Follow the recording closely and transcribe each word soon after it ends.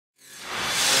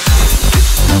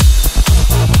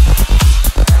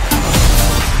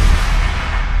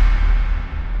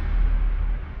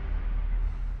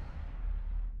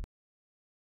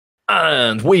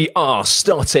And we are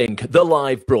starting the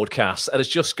live broadcast. It has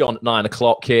just gone 9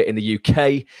 o'clock here in the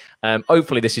UK.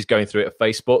 Hopefully this is going through at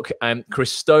Facebook.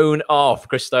 Chris Stone,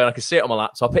 Chris Stone, I can see it on my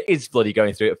laptop. It is bloody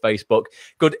going through at Facebook.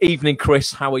 Good evening,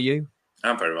 Chris. How are you?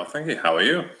 I'm very well, thank you. How are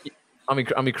you?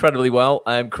 I'm incredibly well.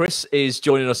 Chris is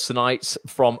joining us tonight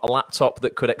from a laptop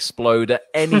that could explode at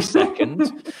any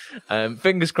second.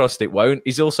 Fingers crossed it won't.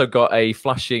 He's also got a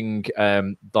flashing,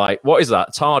 what is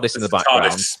that? TARDIS in the background.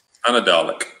 TARDIS and a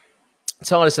Dalek.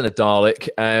 TARDIS and a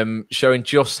Dalek, showing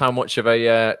just how much of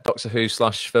a Doctor Who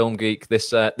 / film geek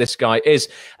this guy is.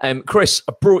 Chris,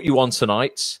 I brought you on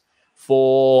tonight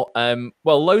for,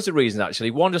 loads of reasons,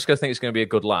 actually. One, just because I think it's going to be a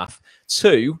good laugh.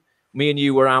 Two, me and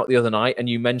you were out the other night and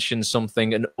you mentioned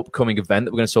something, an upcoming event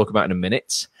that we're going to talk about in a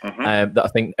minute, that I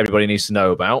think everybody needs to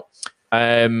know about.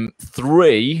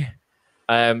 Three,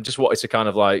 just wanted to kind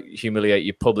of like humiliate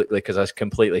you publicly because I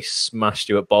completely smashed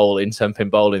you at bowling, 10-pin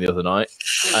bowling the other night.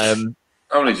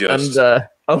 Only just. And,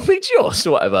 only just,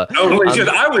 whatever. Only just.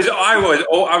 I was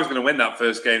going to win that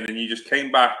first game, and you just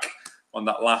came back on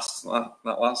that last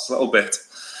little bit.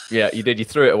 Yeah, you did. You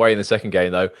threw it away in the second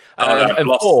game, though. And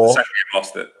four, the second game,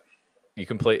 lost it. You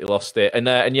completely lost it.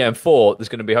 And four, there's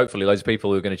going to be hopefully loads of people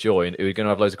who are going to join, who are going to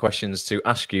have loads of questions to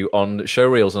ask you on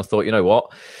Showreels. And I thought, you know what?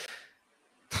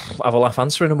 I'll have a laugh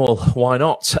answering them all. Why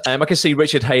not? I can see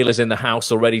Richard Hale is in the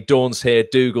house already. Dawn's here.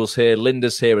 Dougal's here.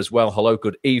 Linda's here as well. Hello.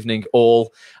 Good evening,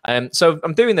 all. So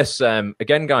I'm doing this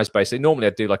again, guys, basically. Normally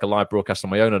I'd do like a live broadcast on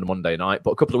my own on a Monday night.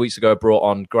 But a couple of weeks ago, I brought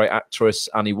on great actress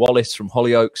Annie Wallace from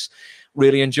Hollyoaks.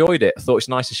 Really enjoyed it. I thought it's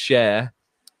nice to share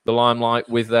the limelight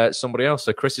with somebody else.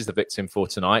 So Chris is the victim for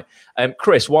tonight.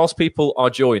 Chris, whilst people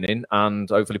are joining, and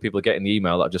hopefully people are getting the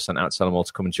email that I've just sent out to tell them all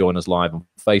to come and join us live on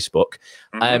Facebook,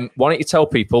 why don't you tell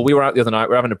people, we were out the other night,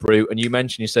 we're having a brew, and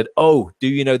you said, oh, do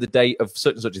you know the date of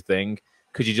such and such a thing?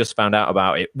 Because you just found out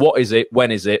about it. What is it? When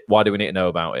is it? Why do we need to know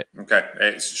about it? Okay,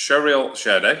 it's Showreel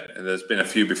Share Day. There's been a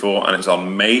few before, and it's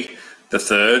on May the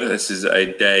 3rd. This is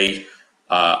a day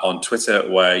on Twitter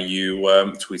where you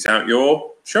tweet out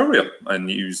your showreel and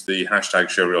use the hashtag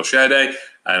Showreel Share Day,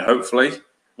 and hopefully,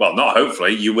 well, not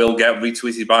hopefully, you will get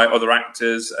retweeted by other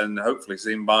actors and hopefully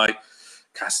seen by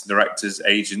casting directors,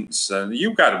 agents. And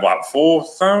you got about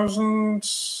 4,000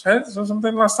 heads or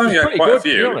something last time. Yeah, quite a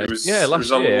few. It was a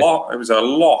lot. It was a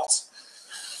lot.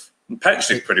 And Petch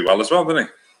did pretty well as well, didn't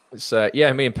he? It's,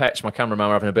 me and Petch, my cameraman,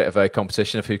 were having a bit of a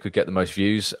competition of who could get the most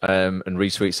views and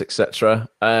retweets, etc.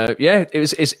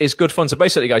 It's good fun. So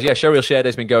basically, guys, Showreel Share Day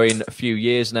has been going a few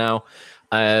years now.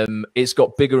 It's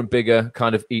got bigger and bigger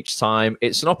kind of each time.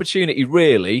 It's an opportunity,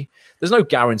 really. There's no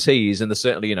guarantees, and there's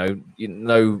certainly,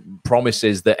 no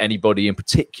promises that anybody in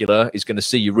particular is going to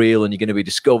see you reel and you're going to be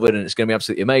discovered and it's going to be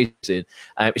absolutely amazing.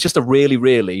 It's just a really,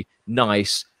 really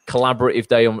nice collaborative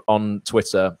day on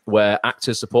Twitter where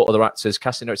actors support other actors,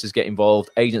 casting directors get involved,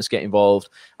 agents get involved,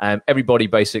 everybody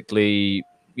basically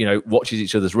watches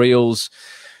each other's reels,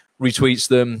 retweets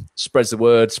them, spreads the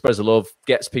word, spreads the love,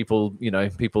 gets people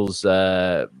people's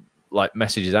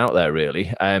messages out there,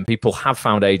 really. People have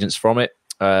found agents from it.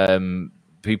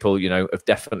 People, have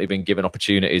definitely been given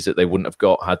opportunities that they wouldn't have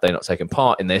got had they not taken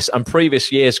part in this. And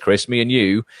previous years, Chris, me and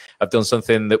you have done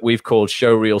something that we've called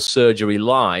Showreel Surgery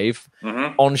Live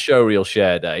on Showreel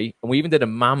Share Day. And we even did a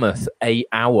mammoth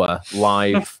 8-hour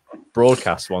live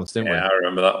broadcast once, didn't we? Yeah, I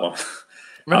remember that one.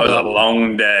 That was a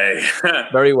long day.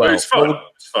 Very well. It was fun.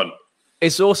 It's fun.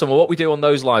 It's awesome. Well, what we do on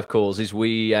those live calls is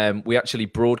we actually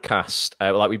broadcast,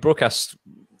 we broadcast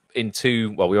in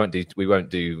two, well, we won't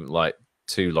do like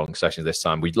 2 long sessions this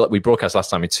time. We broadcast last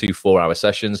time in 2 4-hour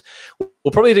sessions.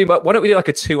 We'll probably do, but why don't we do like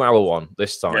a 2-hour one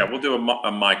this time? Yeah, we'll do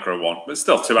a micro one, but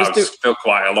still 2 hours, still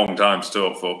quite a long time to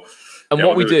talk for. And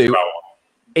what we do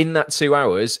in that 2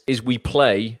 hours is we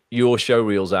play your show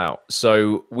reels out.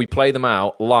 So we play them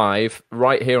out live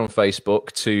right here on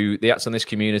Facebook to the Acts on This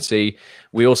community.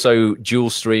 We also dual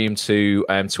stream to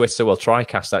Twitter,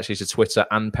 TriCast actually to Twitter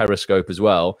and Periscope as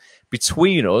well.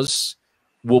 Between us,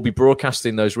 we'll be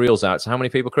broadcasting those reels out. So how many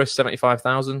people, Chris?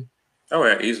 75,000? Oh,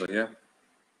 yeah, easily, yeah.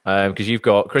 Because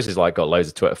Chris has got loads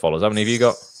of Twitter followers. How many have you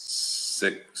got?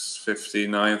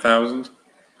 659,000.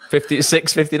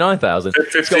 659,000?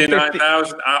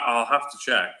 59,000. I'll have to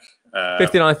check.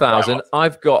 59,000.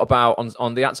 I've got about,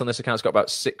 on the Acts on This account, it's got about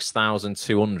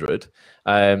 6,200.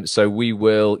 So we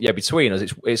will, between us,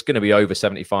 it's going to be over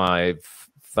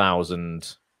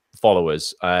 75,000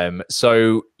 followers.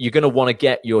 So you're going to want to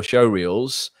get your show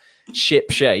reels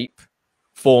ship shape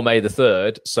for May the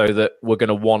 3rd so that we're going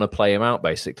to want to play them out,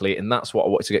 basically. And that's what I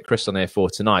wanted to get Chris on here for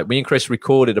tonight. Me and Chris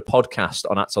recorded a podcast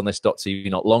on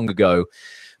actsonthis.tv not long ago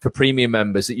for premium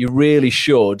members that you really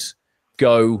should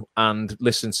go and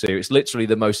listen to. It's literally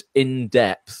the most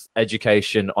in-depth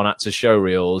education on actors'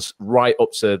 showreels, right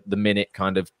up to the minute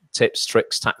kind of tips,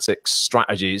 tricks, tactics,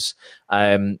 strategies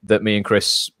that me and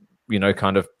Chris,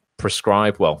 kind of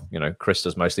prescribe. Well, Chris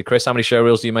does mostly. Chris, how many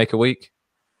showreels do you make a week?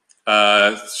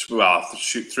 Well,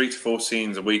 shoot 3 to 4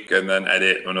 scenes a week and then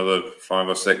edit another 5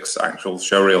 or 6 actual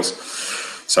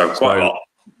showreels. So quite a lot.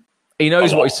 He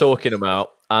knows what he's talking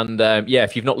about. And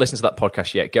if you've not listened to that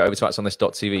podcast yet, get over to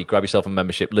actsonthis.tv, grab yourself a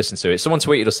membership, listen to it. Someone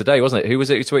tweeted us today, wasn't it? Who was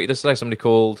it who tweeted us today? Somebody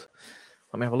called.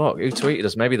 Let me have a look. Who tweeted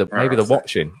us? Maybe they're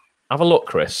watching. Have a look,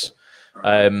 Chris.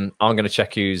 I'm going to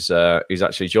check who's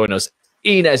actually joining us.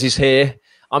 Inez is here.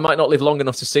 I might not live long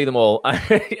enough to see them all.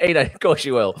 Of course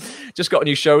you will. Just got a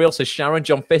new showreel. So Sharon,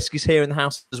 John Fisk is here in the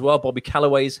house as well. Bobby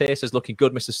Calloway is here. Says looking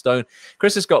good, Mr. Stone.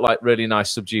 Chris has got like really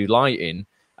nice subdued lighting.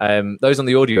 Those on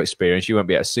the audio experience, you won't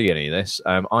be able to see any of this.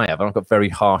 I have. I've got very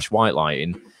harsh white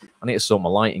lighting. I need to sort my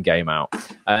lighting game out.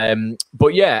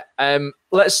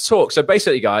 Let's talk. So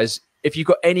basically, guys, if you've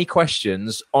got any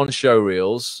questions on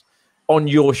showreels, on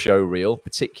your showreel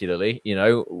particularly,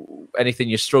 anything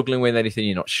you're struggling with, anything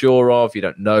you're not sure of, you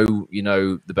don't know,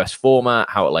 the best format,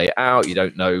 how to lay it out, you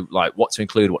don't know like what to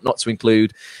include, what not to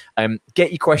include,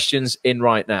 get your questions in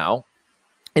right now.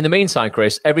 In the meantime,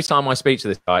 Chris, every time I speak to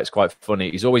this guy, it's quite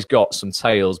funny. He's always got some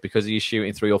tales because he's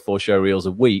shooting 3 or 4 showreels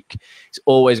a week. He's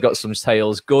always got some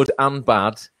tales, good and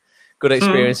bad, good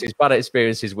experiences, bad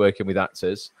experiences working with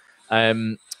actors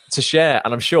to share.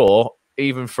 And I'm sure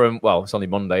even from, well, it's only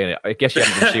Monday, isn't it? I guess you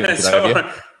haven't been shooting today, have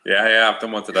you? Yeah, I've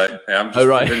done one today. Yeah, I'm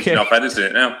just finishing off editing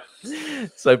it now.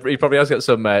 So he probably has got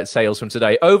some sales from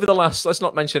today. Over the last, let's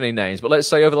not mention any names, but let's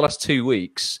say over the last 2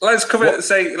 weeks. Let's cover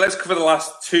the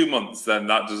last 2 months. Then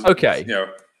that does. Okay.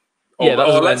 Or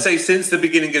let's say since the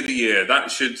beginning of the year. That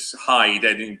should hide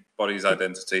anybody's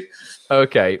identity.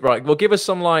 Okay, right. Well, give us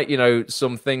some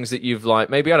some things that you've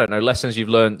maybe I don't know, lessons you've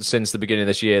learned since the beginning of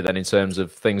this year. Then in terms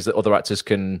of things that other actors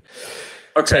can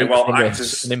take from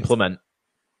actors and implement.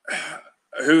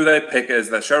 Who they pick as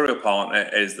their showreel partner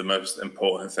is the most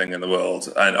important thing in the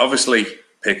world. And obviously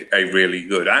pick a really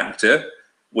good actor,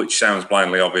 which sounds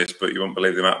blindly obvious, but you won't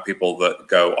believe the amount of people that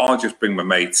go, I'll just bring my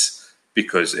mates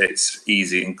because it's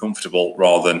easy and comfortable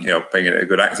rather than, bringing a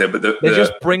good actor. But they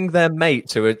just bring their mate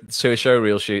to a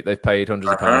showreel shoot they've paid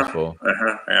hundreds of pounds for.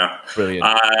 Yeah. Brilliant.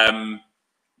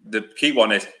 The key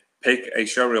one is pick a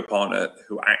showreel partner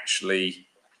who actually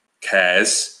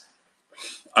cares.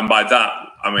 And by that,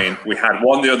 I mean, we had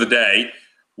one the other day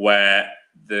where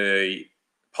the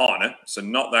partner, so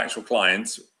not the actual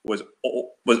client, was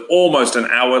almost an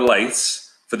hour late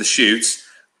for the shoot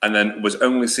and then was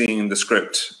only seeing the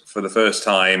script for the first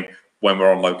time when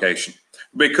we're on location.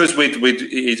 Because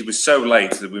it was so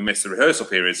late that we missed the rehearsal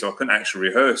period, so I couldn't actually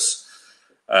rehearse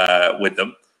with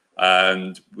them.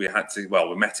 And we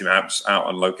met him out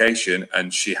on location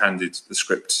and she handed the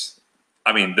script.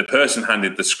 I mean, the person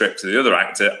handed the script to the other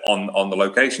actor on the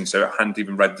location, so it hadn't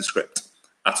even read the script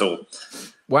at all.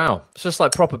 Wow, it's just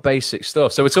like proper basic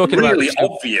stuff. So we're talking really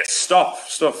about obvious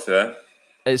stuff there.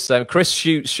 It's Chris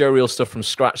shoots showreel stuff from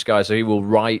scratch, guys. So he will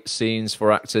write scenes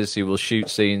for actors. He will shoot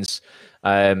scenes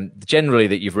generally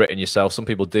that you've written yourself. Some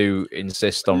people do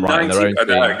insist on writing their own.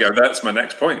 There we go. That's my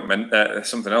next point.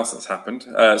 Something else that's happened.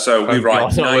 We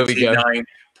write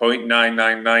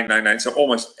 99.99999. So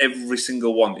almost every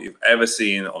single one that you've ever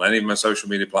seen on any of my social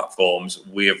media platforms,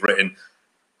 we have written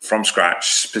from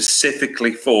scratch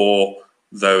specifically for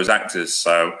those actors.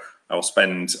 So I will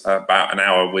spend about an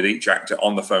hour with each actor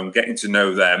on the phone, getting to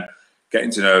know them,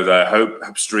 getting to know their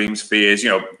hopes, dreams, fears,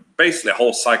 basically a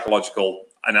whole psychological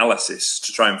analysis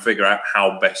to try and figure out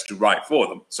how best to write for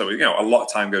them. So, a lot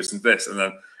of time goes into this, and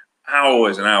then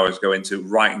hours and hours go into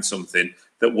writing something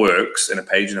that works in a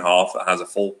page and a half that has a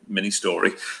full mini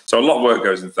story. So a lot of work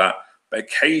goes into that. But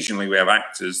occasionally we have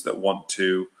actors that want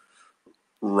to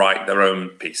write their own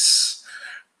piece,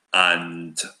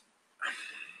 and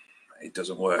it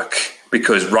doesn't work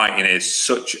because writing is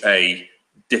such a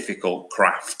difficult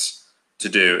craft to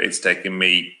do. It's taken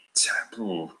me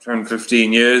 10,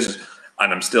 15 years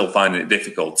and I'm still finding it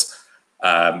difficult.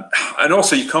 And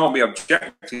also you can't be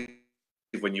objective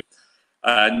when you,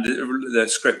 and the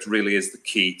script really is the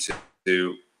key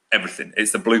to everything.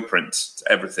 It's the blueprint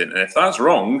to everything. And if that's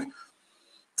wrong,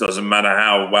 doesn't matter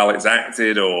how well it's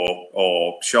acted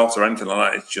or shot or anything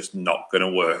like that, it's just not going to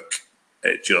work.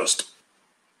 It just...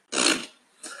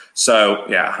 So,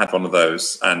 yeah, I had one of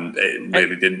those, and it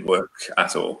really didn't work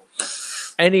at all.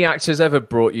 Any actors ever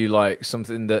brought you, like,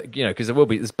 something that, because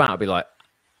there's bound to be, like,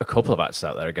 a couple of actors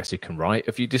out there, I guess, you can write.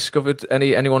 Have you discovered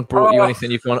anyone brought you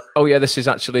anything you've gone, oh, yeah, this is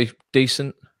actually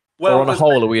decent? Or on a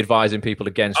whole, are we advising people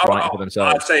against writing for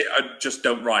themselves? I'd say just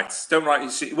don't write. Don't write.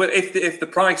 Well, if the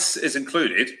price is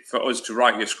included for us to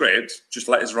write your script, just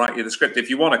let us write you the script. If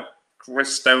you want a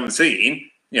Chris Stone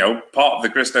scene, part of the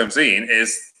Chris Stone scene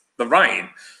is the writing.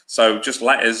 So just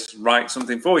let us write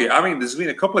something for you. I mean, there's been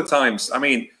a couple of times. I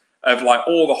mean, of like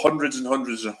all the hundreds and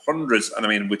hundreds and hundreds, and I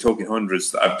mean, we're talking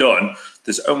hundreds that I've done.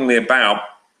 There's only about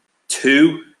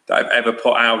 2 that I've ever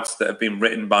put out that have been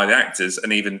written by the actors,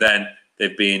 and even then,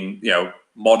 they've been,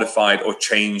 modified or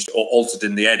changed or altered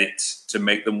in the edit to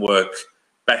make them work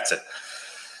better.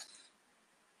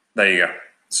 There you go.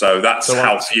 So that's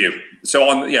how few. So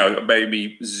on,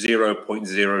 maybe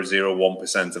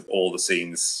 0.001% of all the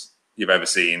scenes you've ever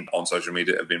seen on social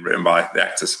media have been written by the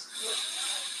actors.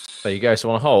 There you go. So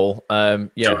on a whole,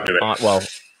 Don't do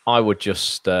it. I would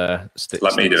just stick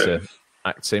Let me do to it.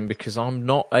 Acting because I'm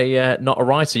not a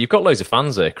writer. You've got loads of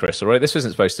fans here, Chris. All right, this isn't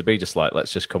supposed to be just like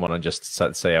let's just come on and just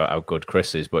say how good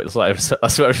Chris is, but it's like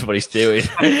that's what everybody's doing.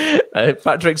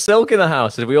 Patrick Silk in the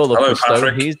house, and we all love Hello, Chris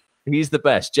Stone. Patrick. He's the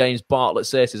best. James Bartlett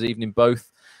says his evening both.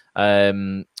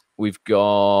 We've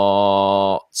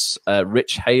got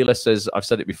Rich Haler says, I've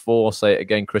said it before, say it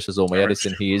again, Chris has all my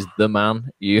editing. He is the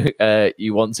man. You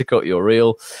want to cut your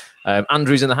reel.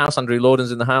 Andrew's in the house. Andrew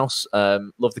Lorden's in the house.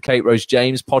 Love the Kate Rose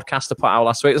James podcast I put out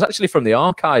last week. It was actually from the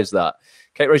archives that.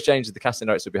 Kate Rose James is the casting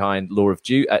director behind Line of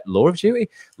Duty?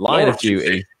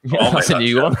 That's a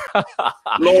new one.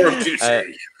 Law of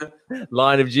Duty.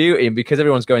 Line of Duty. And because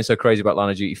everyone's going so crazy about Line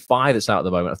of Duty 5 that's out at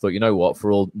the moment, I thought, you know what,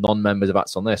 for all non-members of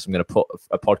Acts on This, I'm going to put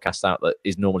a podcast out that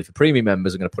is normally for premium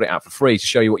members. I'm going to put it out for free to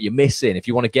show you what you're missing. If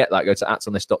you want to get that, go to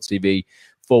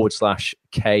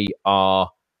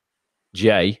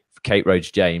actsonthis.tv/KRJ. Kate Rhodes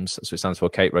James, that's what it stands for.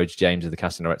 Kate Rhodes James is the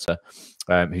casting director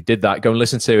who did that. Go and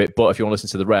listen to it. But if you want to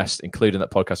listen to the rest, including that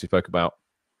podcast we spoke about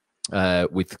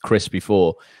with Chris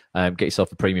before, get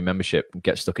yourself a premium membership and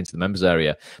get stuck into the members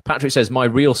area. Patrick says, my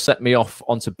reel set me off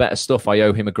onto better stuff. I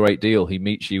owe him a great deal. He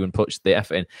meets you and puts the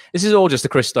effort in. This is all just the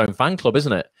Chris Stone fan club,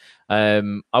 isn't it?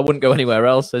 I wouldn't go anywhere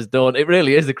else, says Dawn. It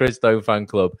really is the Chris Stone fan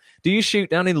club. Do you shoot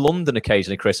down in London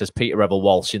occasionally, Chris, as Peter Rebel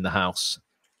Walsh in the house?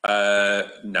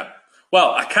 No.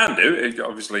 Well, I can do,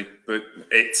 obviously, but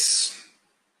it's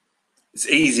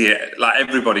easier. Like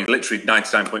everybody, literally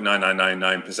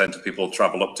 99.9999% of people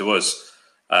travel up to us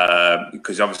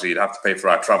because obviously you'd have to pay for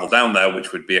our travel down there,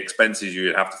 which would be expenses.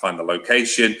 You'd have to find the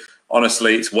location.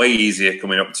 Honestly, it's way easier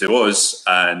coming up to us,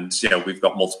 and we've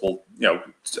got multiple,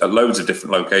 loads of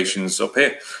different locations up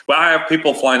here. But I have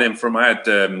people flying in from. I had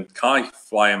Kai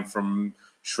flying from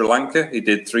Sri Lanka. He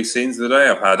did 3 scenes the other day.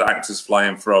 I've had actors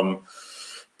flying from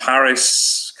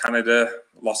Paris, Canada,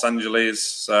 Los Angeles.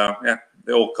 So yeah,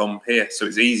 they all come here, so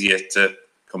it's easier to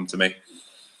come to me.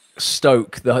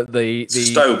 Stoke, the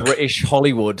Stoke. British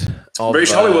Hollywood.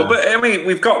 British Hollywood, but I mean,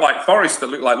 we've got like forests that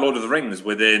look like Lord of the Rings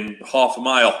within half a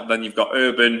mile. And then you've got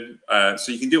urban,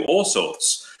 so you can do all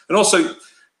sorts. And also,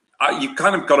 you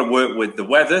kind of got to work with the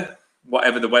weather,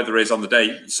 whatever the weather is on the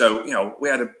day. So we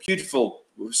had a beautiful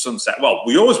sunset. Well,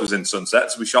 we always was in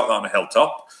sunsets. We shot that on a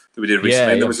hilltop that we did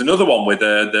recently. There was another one with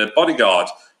the Bodyguard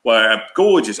where a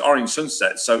gorgeous orange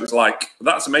sunset. So it was like,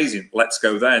 that's amazing. Let's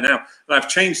go there now. And I've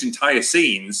changed entire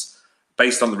scenes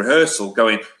based on the rehearsal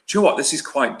going, do you know what? This is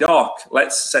quite dark.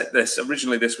 Let's set this.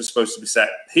 Originally, this was supposed to be set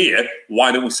here.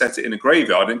 Why don't we set it in a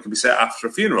graveyard? And it can be set after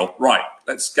a funeral. Right.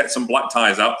 Let's get some black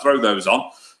ties out, throw those on.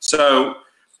 So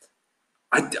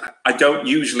I don't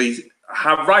usually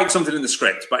write something in the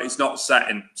script, but it's not set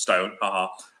in stone.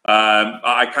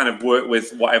 I kind of work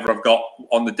with whatever I've got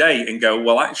on the day and go,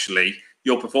 well, actually,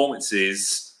 your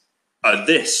performances are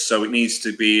this, so it needs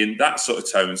to be in that sort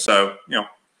of tone. So,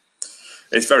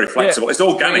 it's very flexible. It's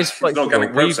organic. It's an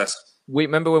organic process. We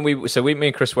remember when me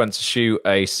and Chris went to shoot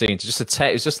a scene to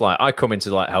it's just like I come in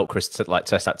to help Chris to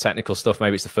test that technical stuff.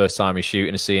 Maybe it's the first time he's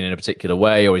shooting a scene in a particular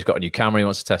way, or he's got a new camera he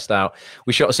wants to test out.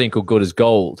 We shot a scene called Good as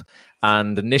Gold.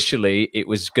 And initially, it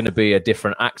was going to be a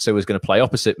different actor was going to play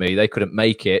opposite me. They couldn't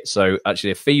make it. So actually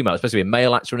a female, supposed to be a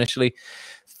male actor initially.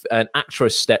 An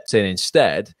actress stepped in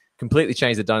instead, completely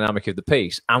changed the dynamic of the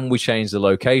piece. And we changed the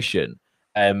location.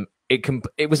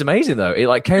 It was amazing, though.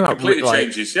 It came out completely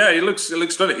changes. Yeah, it looks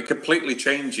stunning. It completely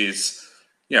changes.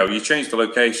 You change the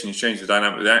location, you change the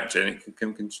dynamic of the actor, and it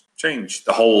can change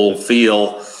the whole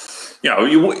feel.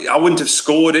 I wouldn't have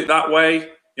scored it that way.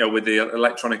 With the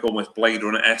electronic, almost Blade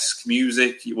Runner-esque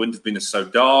music, it wouldn't have been so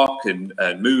dark and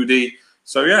moody.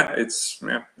 So yeah, it's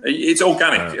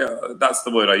organic. That's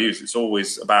the word I use. It's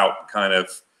always about kind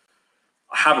of.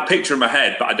 I have a picture in my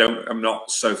head, but I'm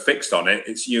not so fixed on it.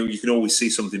 It's you can always see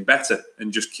something better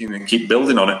and just keep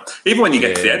building on it. Even when you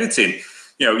get to the editing,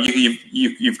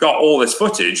 you've got all this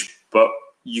footage, but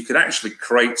you could actually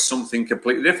create something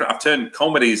completely different. I've turned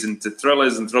comedies into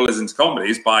thrillers and thrillers into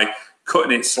comedies by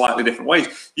cutting it slightly different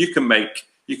ways. You can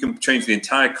change the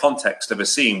entire context of a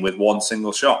scene with one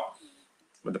single shot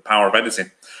with the power of editing.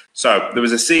 So there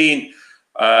was a scene,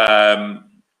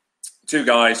 two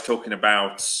guys talking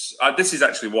about, this is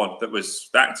actually one that was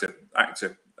the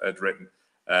actor had written.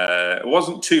 It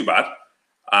wasn't too bad.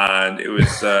 And it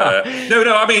was no.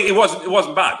 I mean, it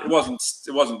wasn't bad. It wasn't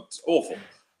awful.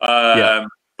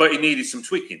 But it needed some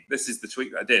tweaking. This is the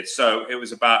tweak that I did. So it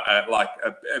was about like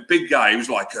a big guy. He was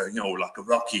like like a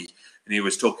Rocky, and he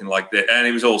was talking like that. And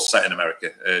it was all set in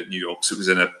America, New York. So it was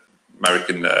in an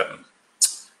American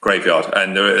graveyard,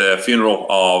 and the funeral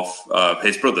of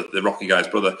his brother, the Rocky guy's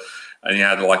brother, and he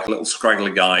had like a little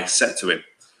scraggly guy sat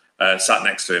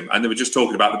next to him, and they were just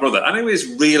talking about the brother, and it was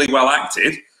really well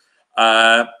acted.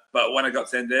 But when I got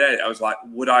to the end of the day, I was like,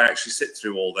 would I actually sit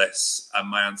through all this? And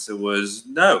my answer was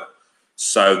no.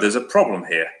 So there's a problem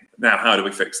here. Now, how do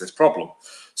we fix this problem?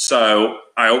 So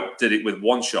I did it with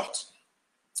one shot.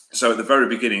 So at the very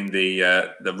beginning,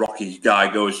 the Rocky guy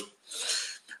goes,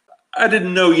 I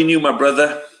didn't know you knew my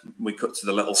brother. We cut to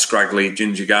the little scraggly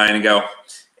ginger guy and I go,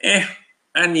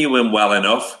 I knew him well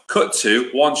enough. Cut to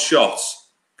one shot,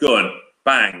 gun,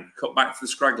 bang, cut back to the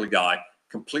scraggly guy.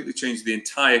 Completely changed the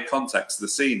entire context of the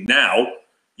scene. Now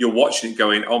you're watching it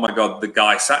going, oh my God, the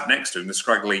guy sat next to him, the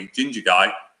scraggly ginger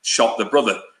guy, shot the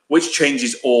brother, which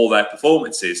changes all their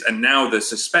performances. And now there's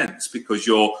suspense because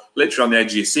you're literally on the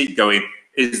edge of your seat going,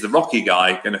 is the Rocky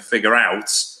guy going to figure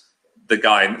out the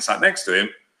guy that sat next to him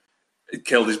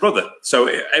killed his brother? So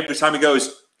every time he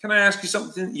goes, can I ask you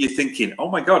something? You're thinking, oh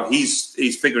my God, he's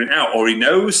figuring it out, or he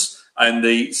knows. And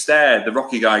the stare the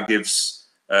Rocky guy gives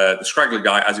the scraggly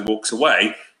guy as he walks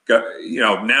away,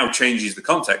 now changes the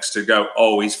context to go,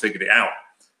 oh, he's figured it out.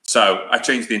 So I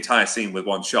changed the entire scene with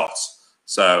one shot.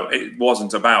 So it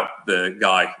wasn't about the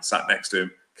guy sat next to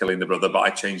him killing the brother, but I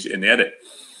changed it in the edit.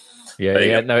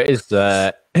 No, it is.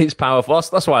 It's powerful.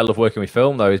 That's why I love working with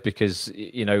film, though, is because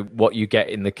what you get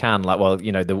in the can, like, well,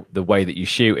 the way that you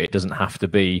shoot it doesn't have to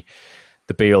be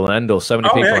the be all and end all. So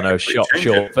many people I know shot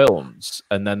short films,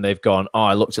 and then they've gone, oh,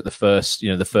 I looked at the first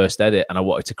edit and I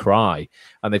wanted to cry,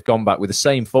 and they've gone back with the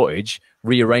same footage,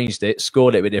 rearranged it,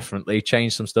 scored it a bit differently,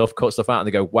 changed some stuff, cut stuff out, and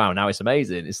they go, wow, now it's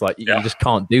amazing. It's like you just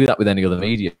can't do that with any other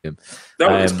medium. No,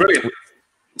 it's brilliant.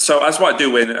 So that's what I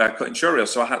do when cutting showreels.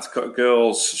 So I had to cut a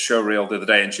girl's showreel the other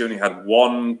day, and she only had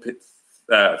one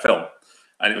film,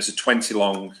 and it was a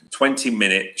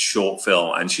 20-minute short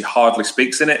film, and she hardly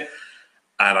speaks in it.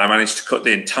 And I managed to cut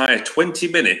the entire 20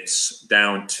 minutes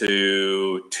down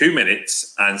to 2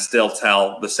 minutes and still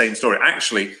tell the same story.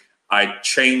 Actually, I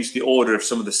changed the order of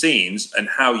some of the scenes, and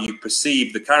how you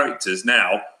perceive the characters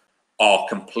now are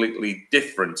completely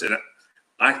different. And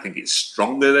I think it's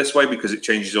stronger this way because it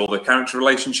changes all the character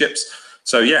relationships.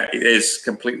 So yeah, it is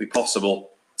completely possible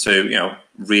to,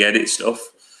 re-edit stuff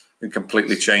and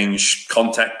completely change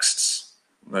contexts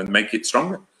and make it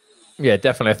stronger. Yeah,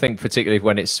 definitely. I think particularly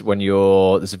there's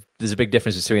a big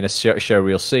difference between a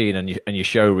showreel scene and your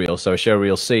showreel. So a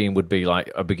showreel scene would be like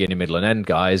a beginning, middle, and end,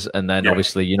 guys, and then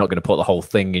obviously you're not going to put the whole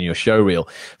thing in your showreel.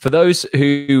 For those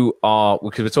who are,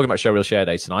 because we're talking about Showreel Share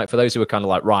Day tonight, for those who are kind of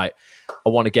like, right, I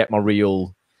want to get my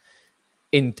reel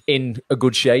in a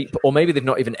good shape, or maybe they've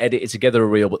not even edited together a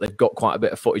reel, but they've got quite a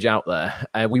bit of footage out there.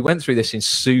 And we went through this in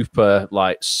super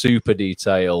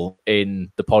detail in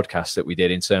the podcast that we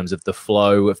did in terms of the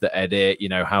flow of the edit,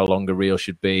 how long a reel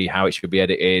should be, how it should be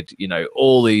edited,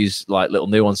 all these like little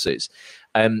nuances.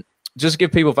 Just to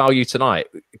give people value tonight,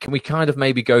 can we kind of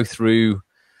maybe go through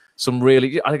some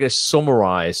really, I guess,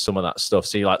 summarize some of that stuff?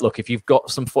 So you're like, look, if you've got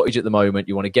some footage at the moment,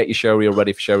 you want to get your showreel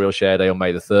ready for Showreel Share Day on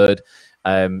May the 3rd.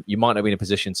 You might not be in a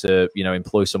position to,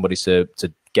 employ somebody to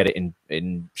get it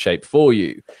in shape for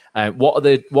you. What are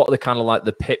the kind of like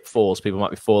the pitfalls people might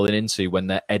be falling into when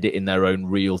they're editing their own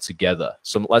reel together?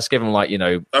 So let's give them like,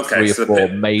 3 or 4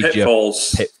 major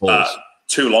pitfalls.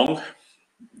 Too long.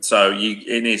 So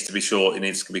it needs to be short. It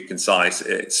needs to be concise.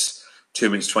 It's 2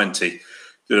 minutes 20.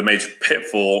 The major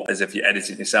pitfall is if you're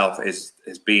editing yourself is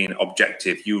being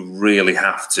objective. You really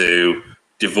have to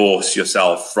divorce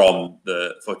yourself from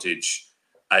the footage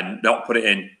and not put it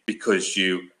in because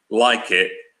you like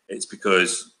it. It's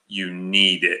because you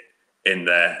need it in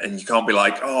there. And you can't be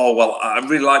like, oh, well, I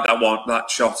really like that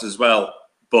shot as well.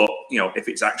 But, if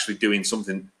it's actually doing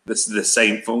something that's the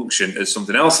same function as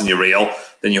something else in your reel,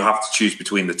 then you have to choose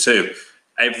between the two.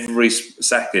 Every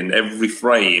second, every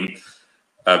frame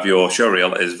of your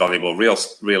showreel is valuable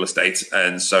real estate.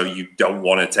 And so you don't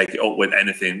want to take it up with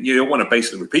anything. You don't want to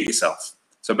basically repeat yourself.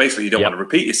 So basically, you don't want to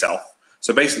repeat yourself.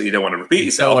 So basically, you don't want to repeat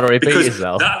yourself. Don't want to repeat because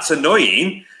yourself. That's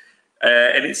annoying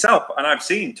in itself. And I've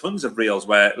seen tons of reels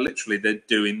where literally they're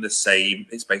doing the same.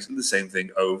 It's basically the same thing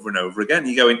over and over again.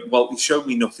 You're going, well, you showed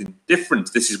me nothing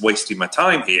different. This is wasting my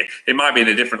time here. It might be in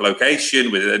a different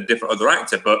location with a different other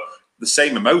actor, but the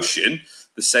same emotion,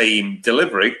 the same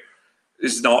delivery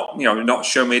is not, not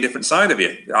showing me a different side of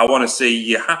you. I want to see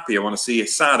you happy. I want to see you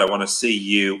sad. I want to see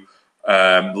you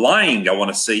lying. I want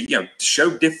to see,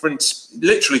 show different,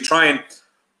 literally try and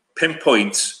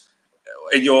pinpoint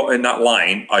in that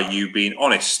line, are you being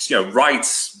honest? Write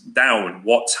down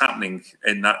what's happening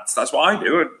in that. That's what I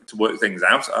do to work things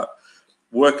out.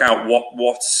 Work out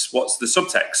what's the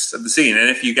subtext of the scene, and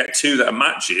if you get two that are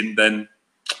matching, then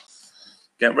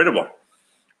get rid of one.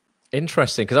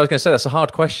 Interesting, because I was going to say that's a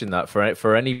hard question that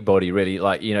for anybody really.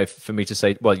 Like for me to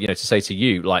say, well, to say to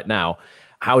you like now,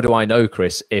 how do I know,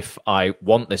 Chris, if I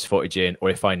want this footage in or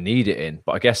if I need it in?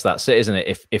 But I guess that's it, isn't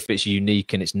it? If it's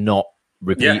unique and it's not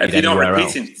repeated. Yeah, if you're not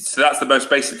repeating, else. So that's the most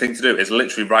basic thing to do is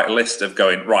literally write a list of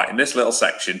going, right, in this little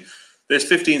section, this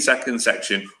 15-second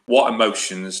section, what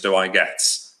emotions do I get?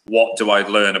 What do I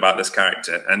learn about this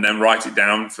character? And then write it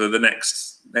down for the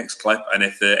next clip. And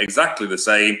if they're exactly the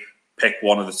same, pick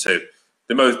one of the two.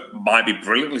 The most might be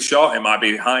brilliantly shot. It might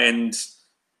be high-end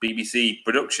BBC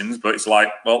productions, but it's like,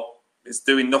 well, it's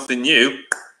doing nothing new.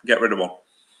 Get rid of one.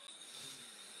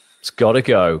 It's got to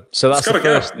go. So that's the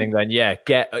first thing then. Yeah,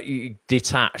 get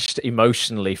detached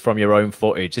emotionally from your own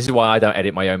footage. This is why I don't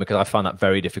edit my own, because I find that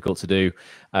very difficult to do.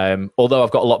 Although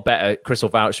I've got a lot better, Chris will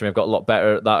vouch for me, I've got a lot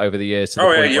better at that over the years.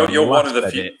 You're one of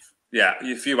the few. Yeah,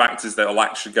 a few actors that will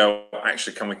actually go,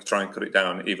 can we try and cut it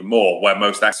down even more? Where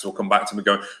most actors will come back to me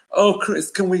going, oh,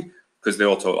 Chris, can we... Because they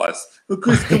all talk like this. Well,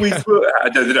 Chris, can we...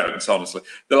 They don't, honestly.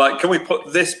 They're like, can we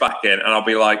put this back in? And I'll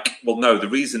be like, well, no, the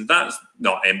reason that's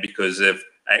not in because of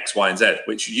X, Y, and Z,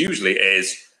 which usually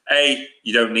is A,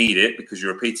 you don't need it because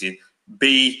you're repeating.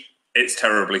 B, it's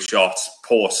terribly shot,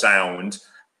 poor sound.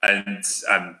 And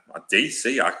D,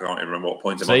 C, I can't even remember what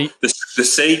point I'm on. The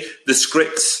C, the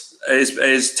script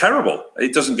is terrible.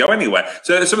 It doesn't go anywhere.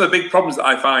 So some of the big problems that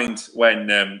I find when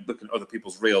looking at other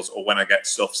people's reels or when I get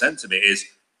stuff sent to me is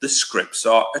the scripts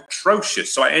are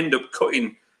atrocious. So I end up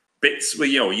cutting bits where,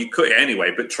 you cut it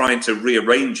anyway, but trying to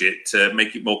rearrange it to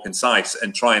make it more concise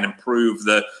and try and improve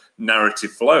the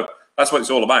narrative flow. That's what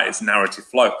it's all about. It's narrative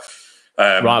flow.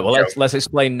 Right. Well, let's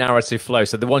explain narrative flow.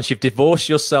 So once you've divorced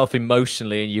yourself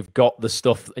emotionally and you've got the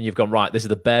stuff and you've gone, right, this is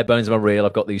the bare bones of my reel.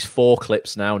 I've got these 4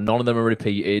 clips now. None of them are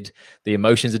repeated. The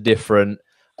emotions are different.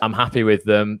 I'm happy with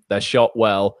them. They're shot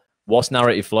well. What's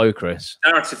narrative flow, Chris?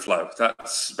 Narrative flow.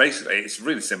 That's basically, it's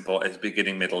really simple. It's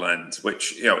beginning, middle, and end,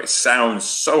 which, it sounds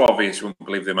so obvious. You won't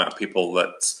believe the amount of people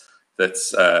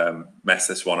that mess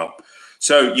this one up.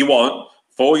 So you want,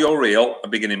 for your reel, a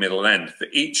beginning, middle, and end. For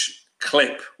each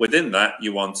clip within that,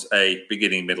 you want a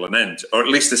beginning, middle, and end, or at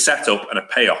least a setup and a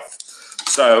payoff.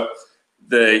 So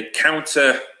it's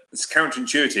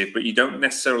counterintuitive, but you don't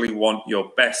necessarily want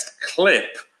your best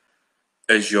clip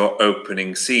as your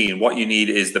opening scene. What you need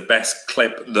is the best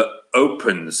clip that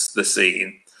opens the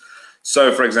scene.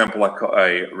 So, for example, I cut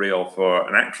a reel for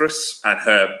an actress, and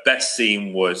her best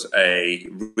scene was a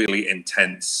really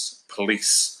intense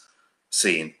police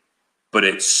scene, but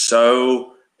it's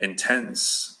so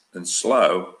intense and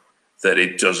slow that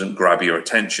it doesn't grab your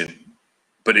attention,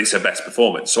 but it's her best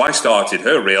performance. So I started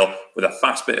her reel with a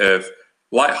fast bit of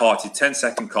light-hearted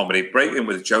 10-second comedy, break in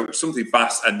with a joke, something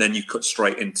fast, and then you cut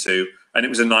straight into, and it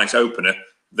was a nice opener,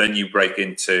 then you break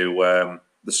into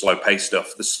the slow-paced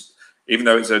stuff. Even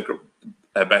though it's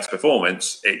her best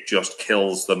performance, it just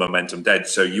kills the momentum dead.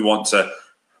 So you want to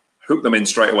hook them in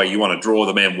straight away. You want to draw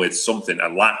them in with something, a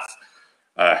laugh,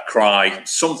 cry,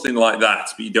 something like that,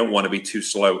 but you don't want to be too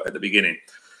slow at the beginning.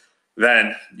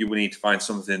 Then you will need to find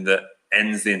something that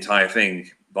ends the entire thing.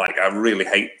 Like, I really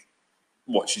hate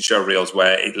watching show reels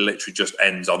where it literally just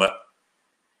ends on it.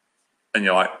 And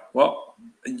you're like, what?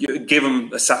 You give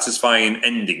them a satisfying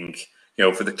ending.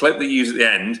 For the clip that you use at the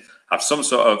end, have some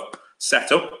sort of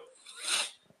setup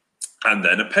and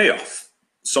then a payoff.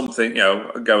 Something,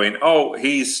 going, oh,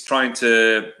 he's trying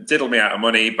to diddle me out of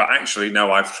money, but actually,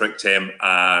 no, I've tricked him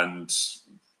and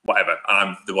whatever.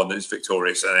 I'm the one that's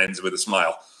victorious, and ends with a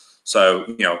smile. So,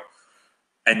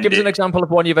 give us an example of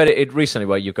one you've edited recently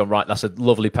where you've gone, right, that's a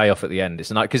lovely payoff at the end.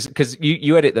 It's not because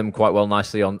you edit them quite well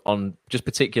nicely on just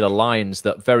particular lines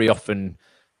that very often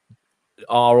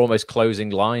are almost closing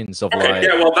lines of okay,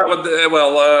 yeah, well, that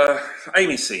was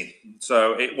Amy's scene.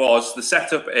 So it was, the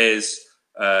setup is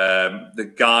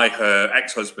the guy, her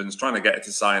ex-husband's trying to get her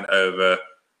to sign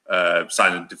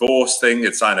a divorce thing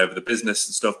and sign over the business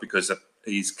and stuff because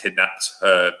he's kidnapped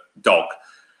her dog.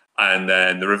 And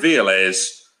then the reveal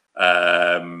is,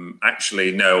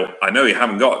 actually, no, I know you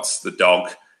haven't got the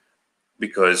dog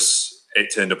because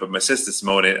it turned up at my sister's this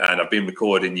morning and I've been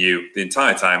recording you the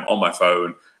entire time on my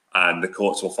phone, and the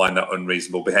courts will find that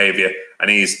unreasonable behaviour. And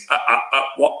he's,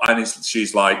 what? And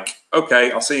she's like,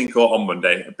 okay, I'll see you in court on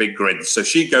Monday, a big grin. So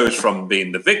she goes from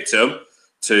being the victim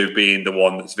to being the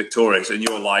one that's victorious. And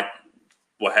you're like,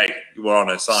 well, hey, you were on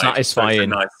her side.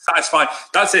 Satisfying. So nice. Satisfying.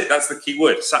 That's it. That's the key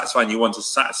word. Satisfying. You want a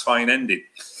satisfying ending.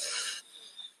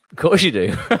 Of course you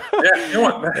do. Yeah, you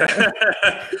want.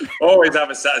 Always have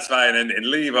a satisfying ending.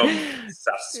 Leave them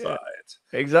satisfied.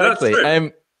 Yeah,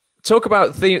 exactly. Talk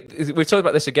about we've talked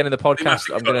about this again in the podcast.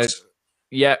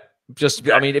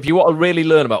 I mean, if you want to really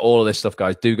learn about all of this stuff,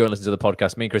 guys, do go and listen to the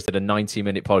podcast. Me and Chris did a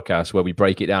 90-minute podcast where we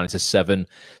break it down into 7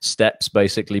 steps,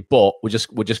 basically. But we're just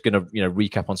going to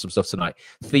recap on some stuff tonight.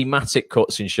 Thematic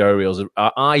cuts in showreels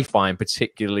I find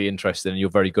particularly interesting, and you're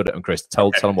very good at them, Chris.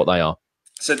 Tell them what they are.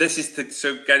 So this is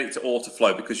to get it to auto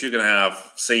flow, because you're going to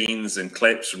have scenes and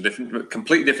clips from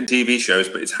completely different TV shows,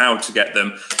 but it's how to get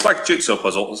them, like a jigsaw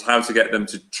puzzle, it's how to get them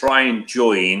to try and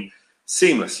join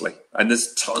seamlessly. And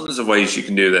there's tons of ways you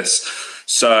can do this.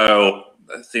 So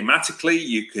thematically,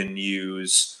 you can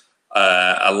use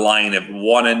a line of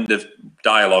one end of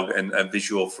dialogue and a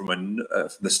visual from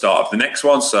the start of the next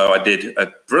one. So I did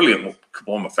a brilliant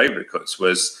one of my favorite cuts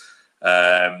was,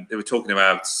 they were talking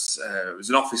about it was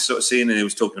an office sort of scene, and he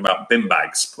was talking about bin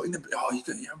bags. Put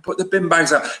the bin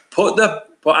bags out. Put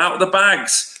out the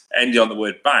bags. Ending on the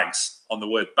word bags. On the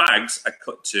word bags, I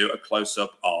cut to a close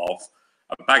up of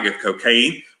a bag of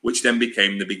cocaine, which then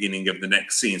became the beginning of the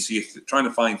next scene. So you're trying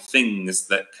to find things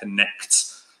that connect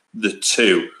the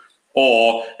two,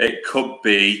 or it could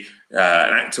be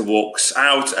an actor walks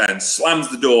out and slams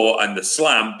the door, and the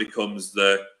slam becomes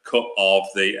the cut of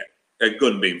a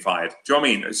gun being fired. Do you know what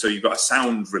I mean? So you've got a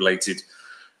sound-related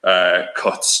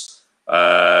cuts.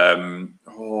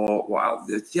 Or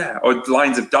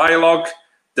lines of dialogue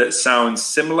that sound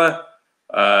similar.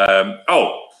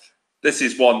 This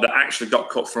is one that actually got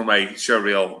cut from a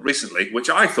showreel recently, which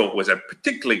I thought was a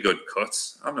particularly good cut.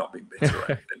 I'm not being bitter or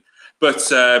anything.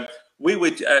 But we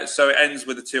would, so it ends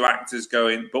with the 2 actors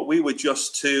going, but we were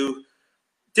just too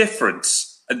different.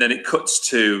 And then it cuts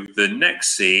to the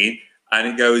next scene, and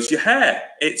it goes, your hair,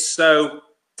 it's so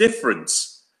different.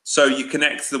 So you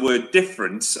connect the word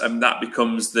different, and that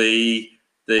becomes the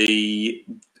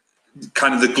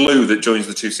kind of the glue that joins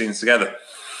the 2 scenes together.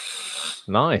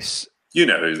 Nice. You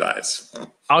know who that is.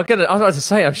 I was about to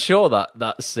say, I'm sure that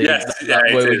scene, that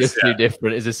where we're just too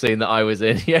different, is a scene that I was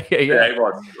in. Yeah, it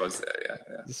was there, yeah.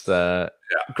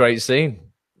 It's great scene.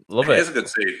 Love it. It's a good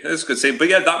scene. It's a good scene. But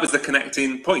yeah, that was the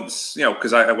connecting points,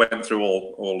 because I went through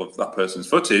all of that person's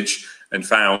footage and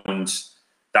found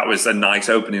that was a nice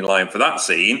opening line for that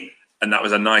scene, and that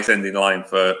was a nice ending line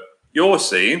for your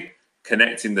scene,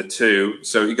 connecting the 2.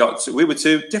 So we were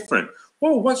 2 different.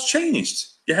 Whoa, what's changed?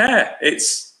 Your hair,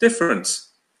 it's different.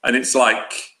 And it's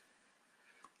like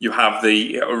you have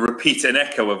the repeat and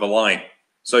echo of a line.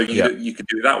 So you could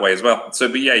do it that way as well. So,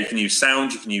 but yeah, you can use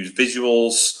sound, you can use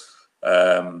visuals.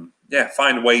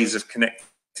 Find ways of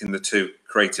connecting the 2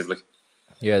 creatively.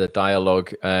 Yeah, the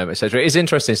dialogue, etc. It's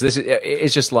interesting. So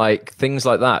it's just like things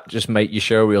like that just make your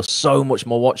showreel so much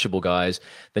more watchable, guys,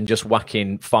 than just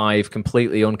whacking 5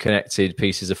 completely unconnected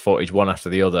pieces of footage one after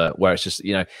the other. Where it's just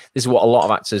this is what a lot of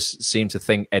actors seem to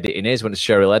think editing is. When it's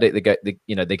showreel edit, they get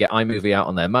iMovie out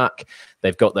on their Mac.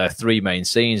 They've got their 3 main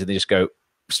scenes, and they just go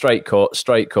straight cut,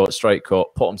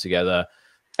 put them together,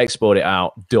 export it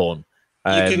out, done.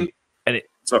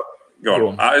 Go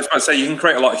on. I was about to say, you can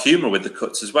create a lot of humour with the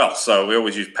cuts as well. So we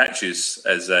always use Petch's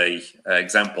as a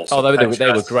example. So they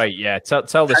were great. Yeah, tell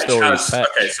the story.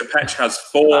 Okay, so Petch has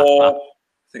 4, I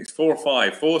think it's 4 or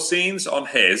 5, 4 scenes on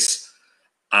his,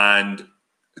 and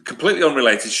completely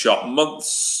unrelated shot,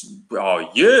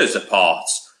 years apart,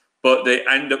 but they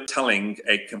end up telling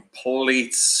a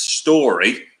complete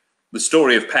story, the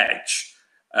story of Petch.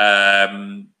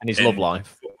 And his love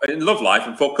life. In love life,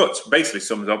 and 4 cuts basically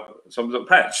sums up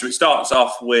Petch. So it starts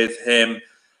off with him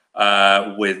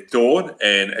with Dawn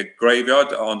in a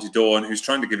graveyard, Auntie Dawn, who's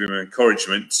trying to give him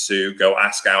encouragement to go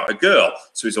ask out a girl.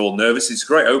 So he's all nervous. It's a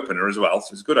great opener as well.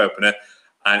 So it's a good opener.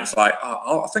 And it's like,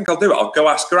 I think I'll do it. I'll go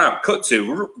ask her out. Cut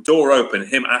to door open,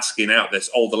 him asking out this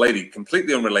older lady,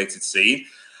 completely unrelated scene,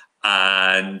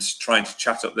 and trying to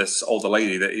chat up this older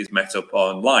lady that he's met up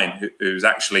online, who's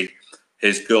actually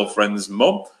his girlfriend's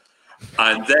mum.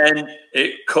 And then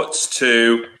it cuts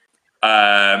to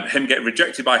him getting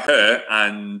rejected by her,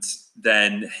 and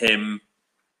then him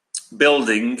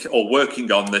building or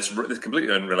working on this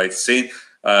completely unrelated scene,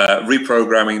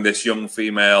 reprogramming this young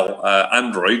female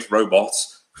android robot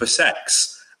for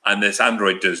sex. And this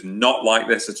android does not like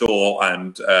this at all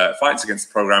and fights against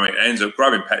the programming, ends up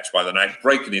grabbing Petch by the neck,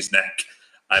 breaking his neck,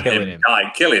 and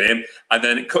killing him. And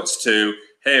then it cuts to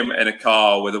him in a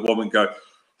car with a woman going,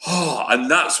 oh, and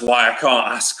that's why I can't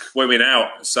ask women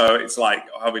out. So it's like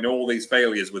having all these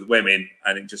failures with women,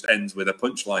 and it just ends with a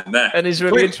punchline there. And it's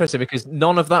really interesting because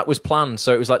none of that was planned.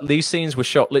 So it was like these scenes were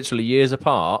shot literally years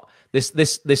apart.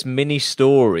 This mini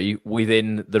story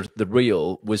within the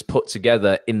reel was put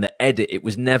together in the edit. It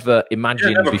was never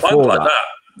imagined before like that.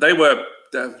 They were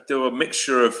a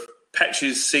mixture of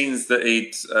Petch's scenes that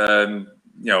he'd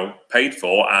paid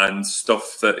for and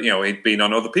stuff that he'd been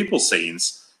on other people's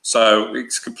scenes. So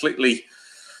it's completely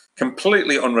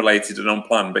unrelated and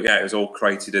unplanned. But yeah, it was all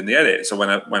created in the edit. So when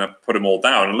I put them all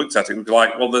down and looked at it was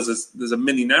like, well, there's a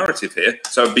mini narrative here.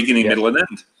 So beginning, middle, and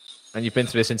end. And you've been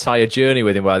through this entire journey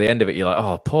with him. By the end of it, you're like,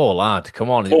 "Oh, poor lad, come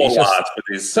on!" Poor lad,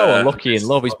 he's so unlucky in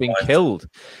love. He's been killed.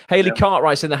 Haley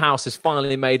Cartwright's in the house. Has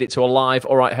finally made it to alive.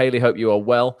 All right, Haley, hope you are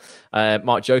well.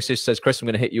 Mark Joseph says, "Chris, I'm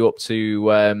going to hit you up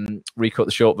to recut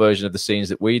the short version of the scenes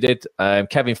that we did."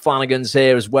 Kevin Flanagan's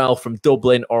here as well from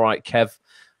Dublin. All right, Kev.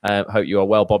 Hope you are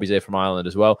well. Bobby's here from Ireland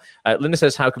as well. Linda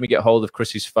says, "How can we get hold of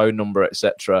Chris's phone number,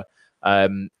 etc.?"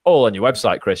 All on your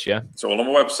website, Chris, yeah? It's all on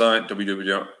my website,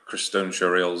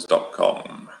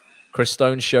 www.chrisstoneshowreels.com.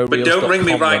 chrisstoneshowreels.com. But don't ring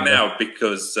me right now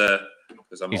because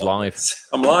he's live.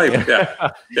 I'm live, yeah.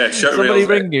 Somebody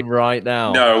ring him right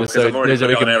now. No, because I've already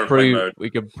put it on airplane mode. We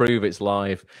can prove it's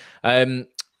live.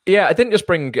 Yeah, I didn't just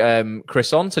bring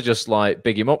Chris on to just like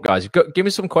big him up, guys. Give me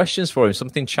some questions for him,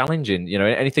 something challenging.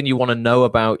 Anything you want to know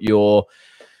about your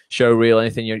show reel,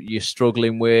 anything you're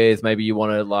struggling with. Maybe you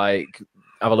want to like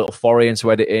have a little foray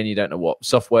into editing. You don't know what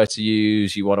software to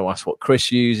use. You want to ask what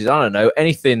Chris uses. I don't know,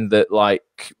 anything that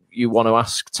like you want to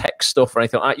ask tech stuff or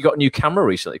anything like that. You got a new camera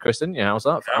recently, Chris, didn't you? How's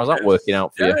that working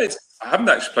out for you? I haven't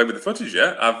actually played with the footage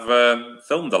yet. I've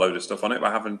filmed a load of stuff on it, but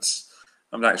I haven't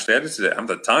actually edited it. I haven't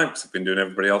had time because I've been doing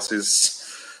everybody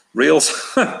else's reels.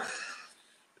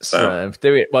 So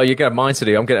do it. Well, you're going to have mine to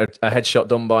do. I'm getting a headshot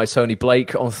done by Tony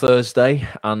Blake on Thursday,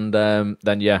 and then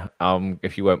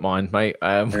if you won't mind, mate,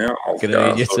 I'm going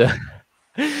to need you to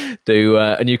do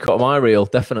a new cut of my reel,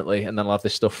 definitely, and then I'll have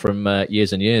this stuff from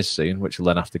Years and Years soon, which will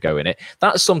then have to go in it.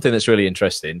 That's something that's really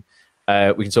interesting.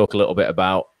 We can talk a little bit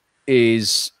about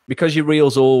is because your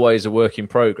reel's always a work in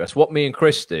progress. What me and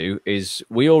Chris do is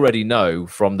we already know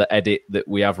from the edit that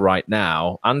we have right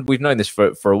now, and we've known this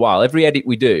for a while. Every edit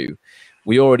we do,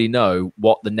 we already know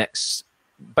what the next,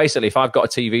 basically if I've got a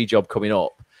TV job coming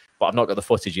up, but I've not got the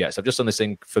footage yet. So I've just done this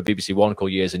thing for BBC One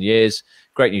called Years and Years.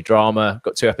 Great new drama.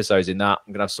 Got 2 episodes in that.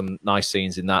 I'm going to have some nice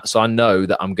scenes in that. So I know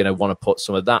that I'm going to want to put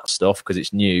some of that stuff, because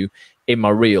it's new, in my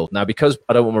reel. Now, because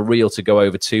I don't want my reel to go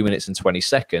over 2 minutes and 20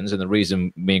 seconds, and the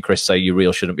reason me and Chris say your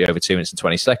reel shouldn't be over 2 minutes and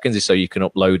 20 seconds is so you can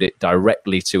upload it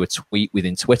directly to a tweet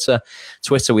within Twitter.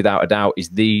 Twitter, without a doubt, is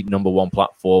the #1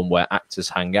 platform where actors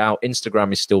hang out.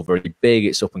 Instagram is still very big.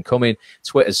 It's up and coming.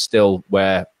 Twitter's still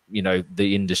where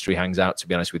the industry hangs out, to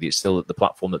be honest with you. It's still the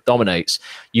platform that dominates.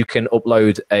 You can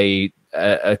upload a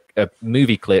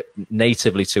movie clip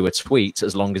natively to a tweet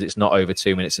as long as it's not over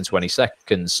 2 minutes and 20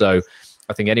 seconds. So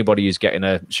I think anybody who's getting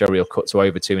a show reel cut to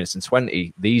over 2 minutes and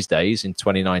 20 these days in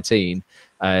 2019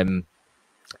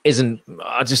 isn't.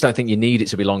 I just don't think you need it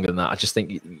to be longer than that. I just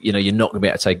think you're not going to be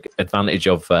able to take advantage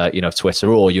of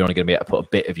Twitter, or you're only going to be able to put a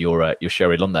bit of your show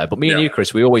reel on there. But me and you,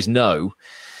 Chris, we always know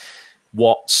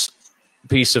what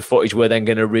piece of footage we're then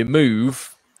going to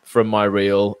remove from my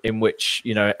reel, in which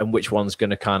and which one's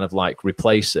going to kind of like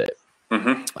replace it.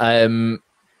 Mm-hmm.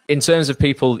 In terms of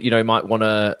people might want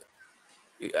to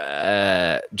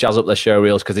jazz up their show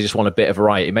reels because they just want a bit of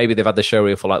variety. Maybe they've had the show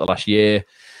reel for like the last year.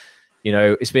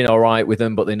 It's been all right with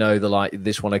them, but they know they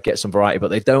just want to get some variety, but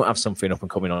they don't have something up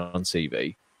and coming on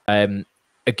TV.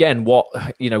 Again, what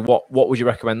would you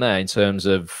recommend there in terms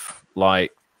of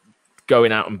like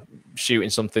going out and shooting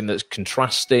something that's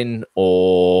contrasting,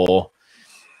 or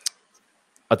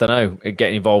I don't know,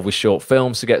 getting involved with short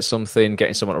films to get something,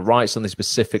 getting someone to write something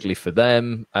specifically for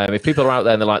them? If people are out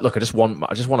there and they're like, look, I just want an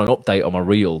update on my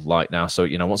reel like now, so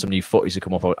I want some new footage to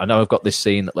come up. I know I've got this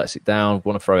scene that lets it down,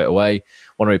 want to throw it away,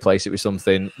 want to replace it with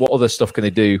something. What other stuff can they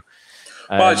do?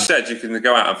 Well, I said you can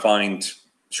go out and find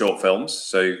short films,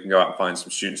 so you can go out and find some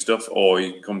student stuff, or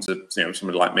you can come to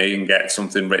somebody like me and get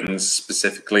something written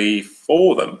specifically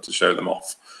for them to show them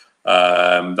off.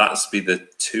 That's be the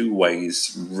 2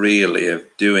 ways really of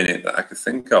doing it that I could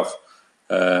think of.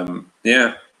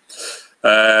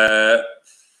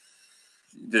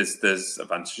 There's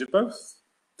advantage of both.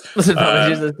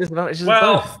 Disadvantages, disadvantages of both.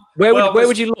 Well, Where would well, where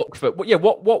would you look for? Yeah,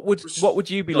 what would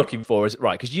you be looking for? Is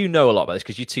right because you know a lot about this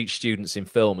because you teach students in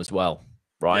film as well,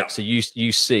 yeah. right? So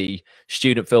you see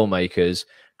student filmmakers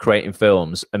creating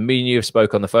films, and me and you have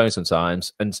spoke on the phone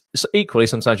sometimes, and equally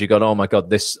sometimes you go, "Oh my god,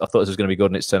 this I thought this was going to be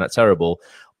good, and it's turned out terrible,"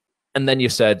 and then you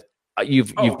said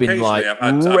you've been Occasionally like I've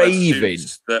had raving.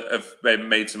 students that have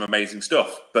made some amazing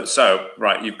stuff. But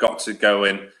right, you've got to go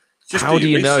and just How do do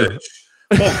your you know? research.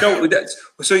 Well, go with that.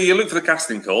 So you look for the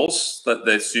casting calls that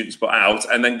the students put out,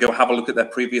 and then go have a look at their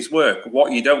previous work.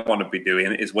 What you don't want to be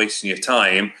doing is wasting your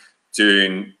time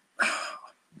doing.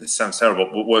 This sounds terrible,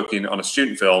 but working on a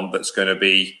student film that's going to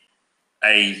be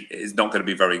is not going to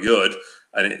be very good,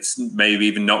 and it's maybe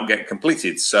even not get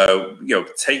completed. So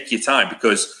take your time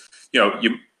because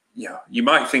you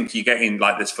might think you're getting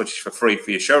like this footage for free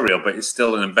for your showreel, but it's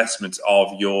still an investment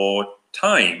of your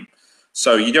time.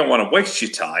 So you don't want to waste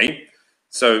your time.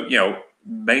 So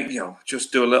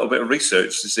just do a little bit of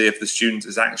research to see if the student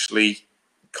is actually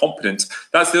competent.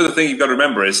 That's the other thing you've got to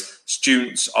remember is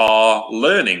students are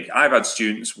learning. I've had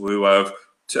students who have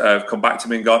come back to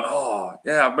me and gone, "Oh,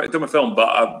 yeah, I've done a film,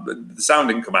 but the sound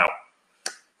didn't come out."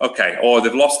 Okay, or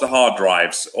they've lost the hard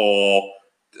drives, or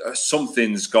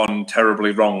something's gone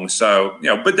terribly wrong. So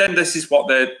but then this is what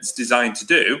it's designed to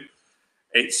do.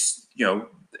 It's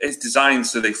designed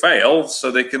so they fail, so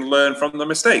they can learn from the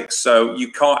mistakes. So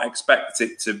you can't expect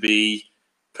it to be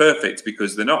perfect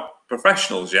because they're not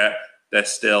professionals yet. They're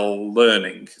still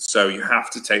learning. So you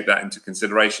have to take that into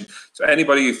consideration. So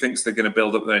anybody who thinks they're going to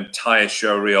build up their entire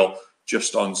showreel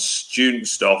just on student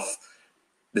stuff,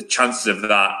 the chances of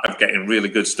that, of getting really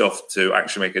good stuff to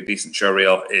actually make a decent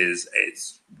showreel is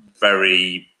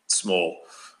very small,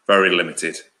 very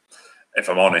limited, if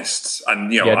I'm honest.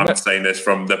 And, I'm saying this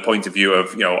from the point of view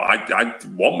of, I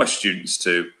want my students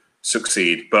to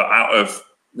succeed, but out of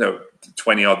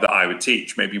 20 odd that I would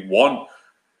teach, maybe one,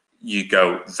 you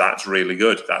go, that's really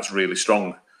good, that's really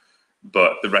strong.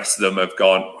 But the rest of them have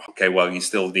gone, okay, well, you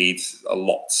still need a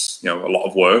lot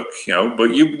of work,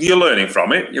 but you're learning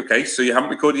from it. Okay, so you haven't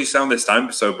recorded your sound this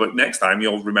time, but next time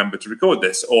you'll remember to record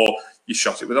this, or you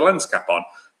shot it with a lens cap on.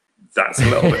 That's a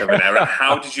little bit of an error.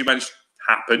 How did you manage?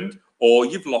 Happened, or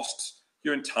you've lost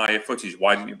your entire footage.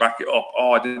 Why didn't you back it up?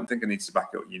 Oh, I didn't think I needed to back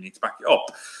it up. You need to back it up.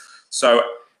 So,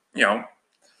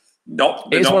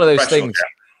 it's one of those things.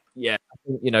 Yet.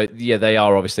 Yeah, they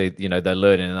are obviously, they're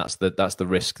learning, and that's the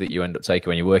risk that you end up taking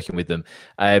when you're working with them.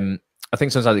 I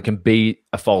think sometimes it can be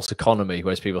a false economy,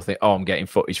 whereas people think, oh, I'm getting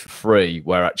footage for free,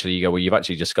 where actually you go, well, you've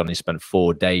actually just gone and spent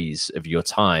 4 days of your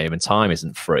time, and time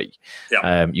isn't free.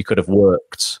 Yeah. You could have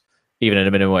worked even in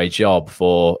a minimum wage job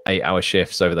for 8-hour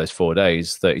shifts over those 4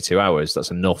 days, 32 hours.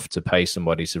 That's enough to pay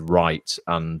somebody to write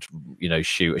and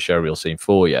shoot a showreel scene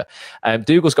for you.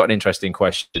 Dougal's got an interesting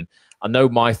question. I know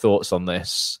my thoughts on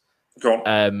this. Go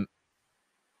on.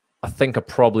 I think I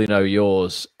probably know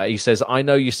yours. He says, I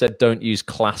know you said don't use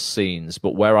class scenes,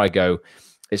 but where I go,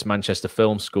 it's Manchester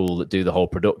Film School that do the whole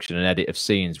production and edit of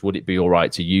scenes. Would it be all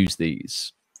right to use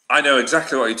these? I know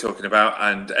exactly what you're talking about,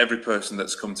 and every person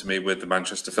that's come to me with the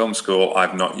Manchester Film School,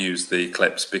 I've not used the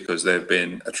clips because they've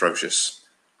been atrocious.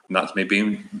 And that's me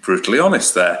being brutally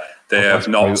honest there. They have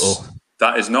not.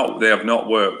 Brutal. They have not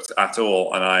worked at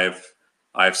all, and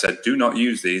I've said do not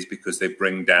use these because they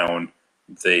bring down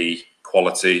the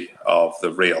quality of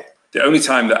the reel. The only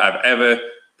time that I've ever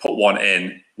put one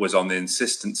in was on the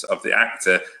insistence of the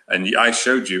actor, and I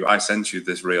sent you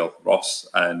this reel, Ross,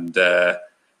 and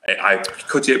I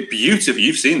cut it beautifully.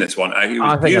 You've seen this one. It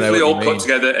was beautifully all put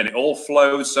together, and it all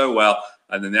flowed so well.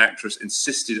 And then the actress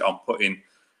insisted on putting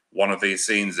one of these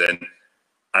scenes in,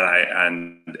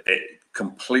 and it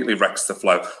completely wrecks the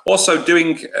flow. Also,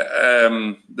 doing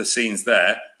the scenes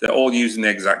there, they're all using the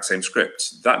exact same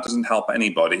script. That doesn't help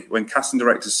anybody. When casting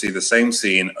directors see the same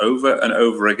scene over and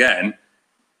over again,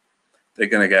 they're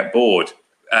going to get bored.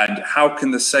 And how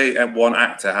can one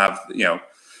actor have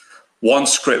one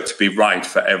script be right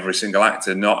for every single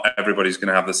actor? Not everybody's going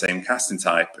to have the same casting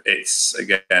type.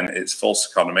 It's false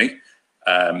economy.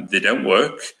 They don't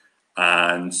work,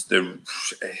 and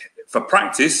for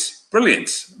practice,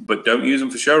 brilliant, but don't use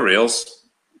them for showreels.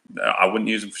 I wouldn't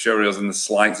use them for showreels in the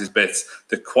slightest bit.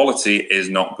 The quality is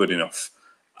not good enough,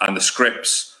 and the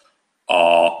scripts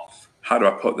are, how do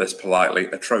I put this politely,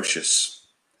 atrocious.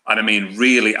 And I mean,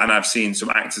 really, and I've seen some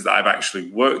actors that I've actually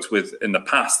worked with in the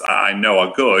past I know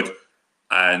are good,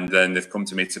 and then they've come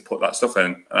to me to put that stuff in,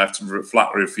 and I have to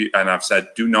flat refute, and I've said,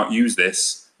 do not use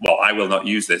this. Well, I will not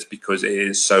use this because it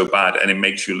is so bad and it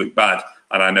makes you look bad,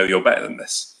 and I know you're better than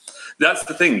this. That's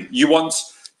the thing. You want.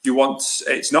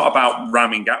 It's not about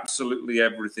ramming absolutely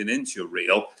everything into your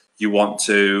reel. You want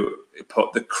to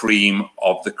put the cream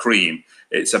of the cream.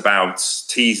 It's about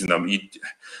teasing them.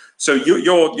 So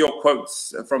your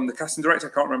quotes from the casting director, I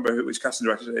can't remember which casting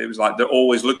director, it was like, they're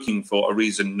always looking for a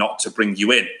reason not to bring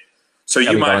you in. So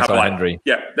you might have like, Henry.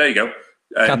 Yeah, there you go.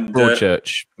 And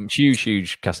Broadchurch,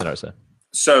 huge casting director.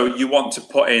 So you want to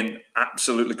put in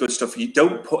absolutely good stuff. You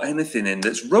don't put anything in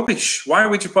that's rubbish. Why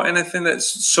would you put anything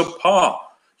that's subpar?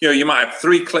 You know, you might have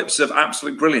 3 clips of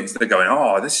absolute brilliance. They're going,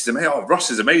 oh, this is amazing. Oh, Ross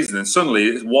is amazing. And suddenly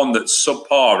it's one that's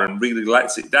subpar and really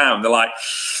lets it down. They're like,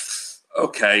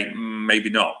 okay, maybe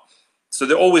not. So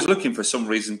they're always looking for some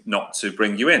reason not to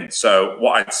bring you in. So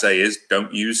what I'd say is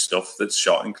don't use stuff that's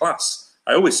shot in class.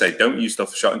 I always say don't use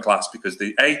stuff shot in class because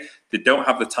they don't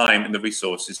have the time and the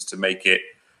resources to make it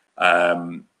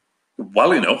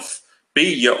well enough.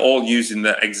 B, you're all using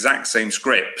the exact same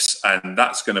scripts, and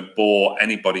that's going to bore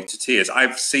anybody to tears.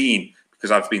 I've seen,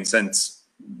 because I've been sent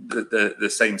the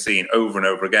same scene over and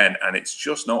over again, and it's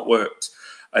just not worked.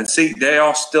 And see, they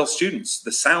are still students.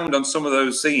 The sound on some of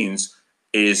those scenes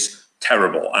is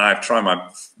terrible, and I've tried my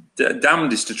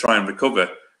damnedest to try and recover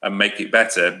and make it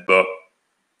better, but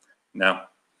no.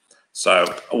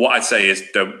 So what I'd say is,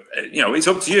 don't, you know, it's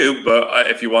up to you, but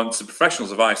if you want some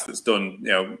professional's advice that's done, you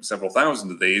know, several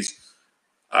thousand of these,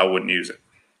 I wouldn't use it.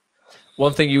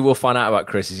 One thing you will find out about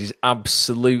Chris is he's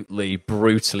absolutely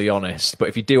brutally honest. But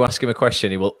if you do ask him a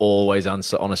question, he will always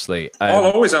answer honestly.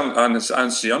 I'll always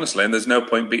answer you honestly, and there's no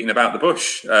point beating about the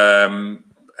bush.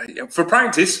 For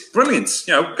practice, brilliant.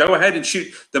 You know, go ahead and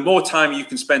shoot. The more time you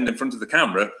can spend in front of the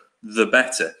camera, the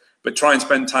better. But try and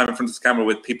spend time in front of the camera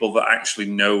with people that actually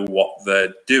know what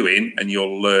they're doing, and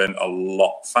you'll learn a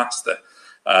lot faster.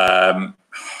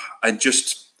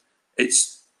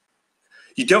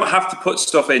 You don't have to put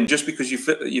stuff in just because you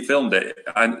filmed it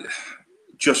and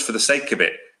just for the sake of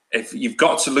it. If you've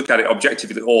got to look at it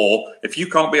objectively, or if you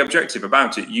can't be objective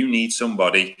about it, you need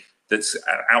somebody that's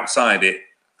outside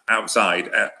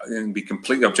and be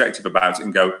completely objective about it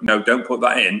and go, no, don't put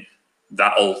that in.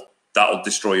 That'll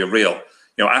destroy your reel.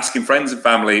 You know, asking friends and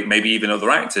family, maybe even other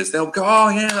actors, they'll go, oh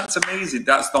yeah, that's amazing.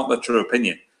 That's not the true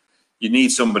opinion. You need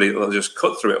somebody that'll just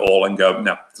cut through it all and go,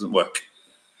 no, it doesn't work.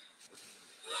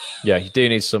 Yeah, you do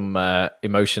need some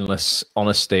emotionless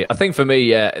honesty. I think for me,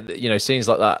 yeah, you know, scenes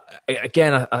like that.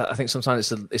 Again, I think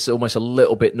sometimes it's almost a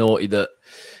little bit naughty that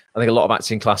I think a lot of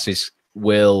acting classes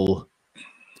will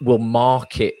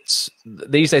market.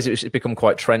 These days, it's become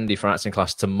quite trendy for acting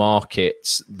class to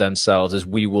market themselves as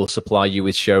we will supply you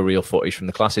with showreel footage from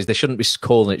the classes. They shouldn't be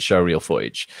calling it showreel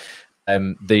footage.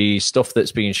 The stuff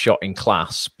that's being shot in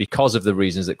class, because of the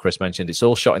reasons that Chris mentioned, it's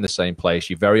all shot in the same place.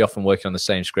 You're very often working on the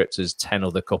same script as 10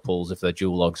 other couples, if they're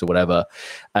dual logs or whatever.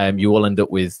 You will end up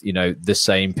with, you know, the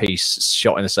same piece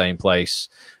shot in the same place.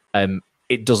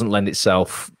 It doesn't lend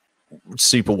itself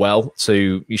super well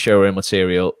to your showreel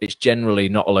material. It's generally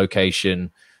not a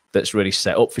location that's really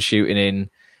set up for shooting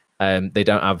in. They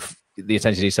don't have the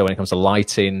attention to detail when it comes to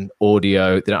lighting,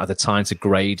 audio. They don't have the time to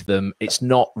grade them. It's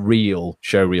not real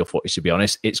showreel footage, to be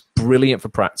honest. It's brilliant for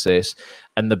practice.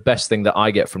 And the best thing that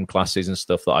I get from classes and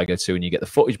stuff that I go to and you get the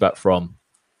footage back from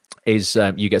is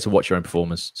you get to watch your own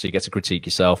performance. So you get to critique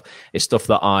yourself. It's stuff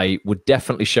that I would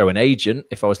definitely show an agent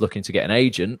if I was looking to get an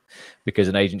agent, because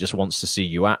an agent just wants to see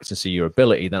you act and see your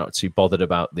ability. They're not too bothered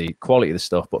about the quality of the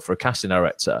stuff. But for a casting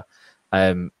director,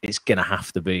 it's going to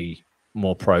have to be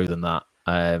more pro than that.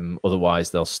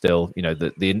 Otherwise, they'll still, you know,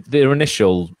 their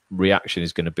initial reaction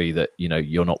is going to be that, you know,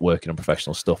 you're not working on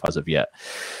professional stuff as of yet.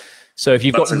 So if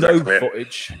you've got no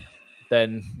footage,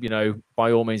 then, you know,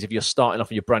 by all means, if you're starting off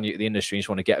and you're brand new to the industry and you just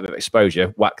want to get a bit of exposure,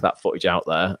 whack that footage out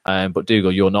there. But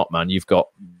Dougal, you're not, man. You've got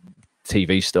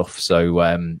TV stuff,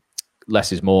 so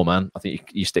less is more, man. I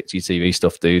think you stick to your TV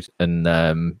stuff, dude,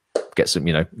 and get some,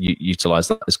 you know, utilize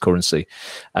that as currency.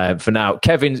 For now,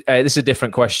 Kevin, this is a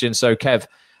different question. So, Kev,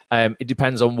 it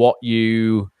depends on what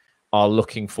you are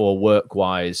looking for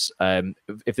work-wise.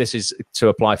 If this is to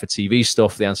apply for TV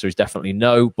stuff, the answer is definitely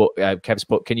no. But Kev's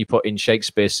put, can you put in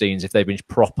Shakespeare scenes if they've been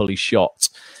properly shot?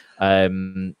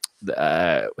 What's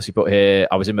he put here?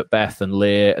 I was in Macbeth and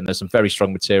Lear, and there's some very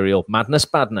strong material. Madness,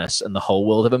 Badness, and the whole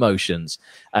world of emotions.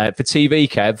 For TV,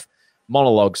 Kev,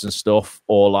 monologues and stuff,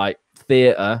 or like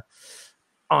theatre,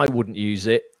 I wouldn't use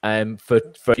it. For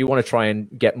if you want to try and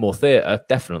get more theatre,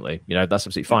 definitely, you know, that's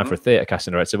absolutely fine for a theatre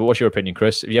casting director. But what's your opinion,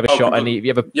 Chris? Have you ever shot any? Have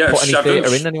you ever put any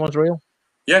theatre in anyone's reel?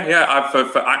 Yeah.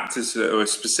 I've for actors who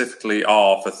specifically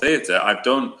are for theatre, I've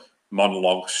done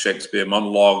monologues, Shakespeare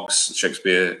monologues,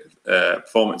 Shakespeare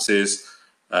performances,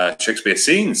 Shakespeare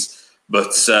scenes.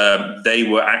 But they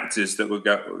were actors that were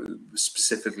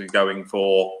specifically going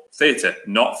for theatre,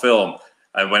 not film.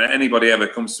 And when anybody ever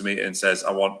comes to me and says,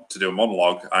 I want to do a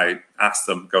monologue, I ask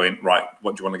them going, right,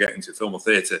 what do you want to get into, film or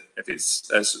theatre? If it's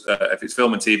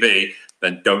film and TV,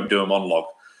 then don't do a monologue.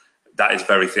 That is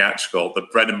very theatrical. The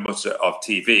bread and butter of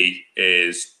TV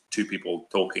is two people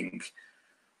talking.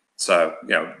 So,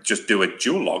 just do a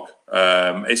duologue.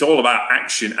 It's all about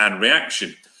action and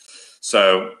reaction.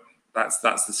 So that's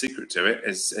the secret to it,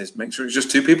 is make sure it's just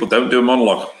two people. Don't do a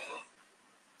monologue.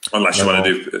 Unless you want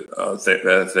to do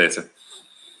theatre.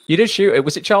 You did shoot it.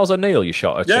 Was it Charles O'Neill you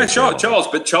shot? Yeah, Charles.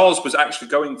 But Charles was actually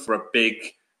going for a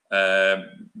big...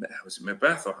 was it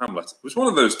Macbeth or Hamlet? It was one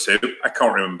of those two. I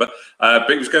can't remember. But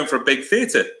he was going for a big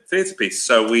theatre piece.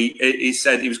 So he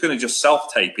said he was going to just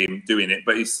self-tape him doing it,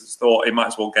 but he thought he might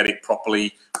as well get it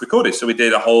properly recorded. So we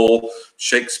did a whole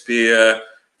Shakespeare,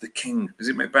 The King. Is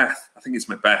it Macbeth? I think it's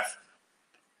Macbeth.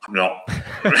 I'm not.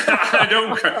 I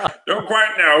don't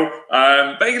quite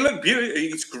know. But he looked beautiful.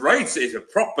 It's great.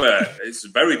 It's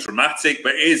very dramatic,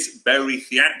 but it is very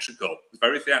theatrical. It's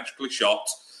very theatrically shot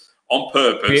on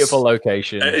purpose. Beautiful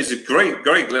location. It's a great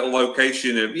little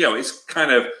location. It's kind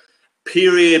of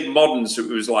period modern. So it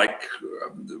was like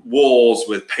walls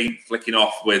with paint flicking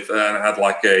off had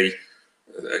like a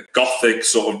gothic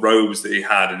sort of robes that he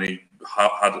had, and he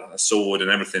had a sword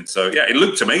and everything. So yeah, it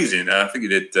looked amazing. I think he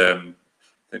did.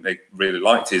 I think they really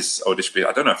liked his audition.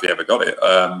 I don't know if he ever got it,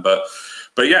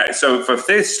 but yeah. So for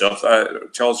theatre stuff,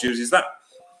 Charles uses that.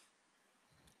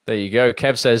 There you go.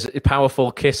 Kev says, powerful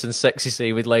kiss and sexy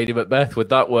scene with Lady Macbeth. Would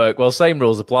that work? Well, same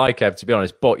rules apply, Kev, to be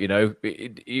honest. But,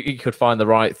 you could find the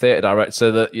right theatre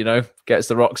director that, gets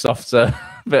the rocks off to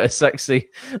a bit of sexy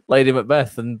Lady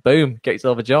Macbeth, and boom, get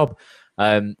yourself a job.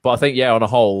 But I think, on a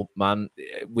whole, man,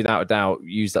 without a doubt,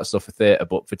 use that stuff for theatre,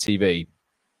 but for TV,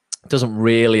 it doesn't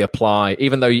really apply.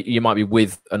 Even though you might be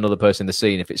with another person in the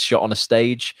scene, if it's shot on a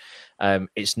stage,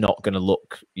 it's not going to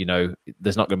look,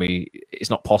 it's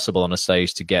not possible on a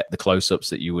stage to get the close-ups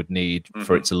that you would need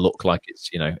for it to look like it's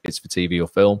for TV or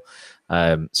film.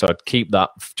 So I'd keep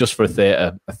that just for a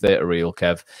theatre reel,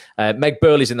 Kev. Meg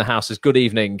Burley's in the house. Says, good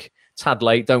evening. Tad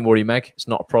late, don't worry, Meg. It's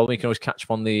not a problem. You can always catch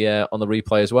up on the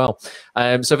replay as well.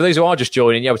 So for those who are just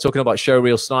joining, we're talking about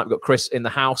Showreels tonight. We've got Chris in the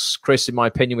house. Chris, in my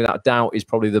opinion, without doubt, is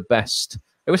probably the best.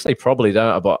 I would say probably,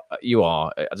 don't I? But you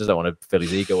are. I just don't want to fill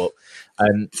his ego up.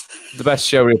 The best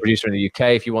showreel producer in the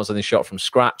UK. If you want something shot from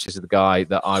scratch, this is the guy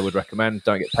that I would recommend.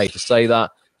 Don't get paid to say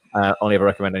that. Only ever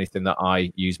recommend anything that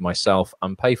I use myself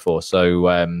and pay for. So,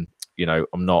 I'm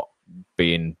not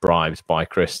being bribed by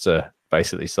Chris to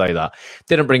basically say that.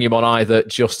 Didn't bring him on either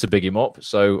just to big him up,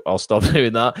 so I'll stop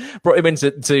doing that. Brought him in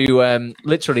to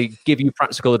literally give you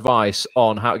practical advice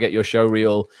on how to get your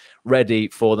showreel ready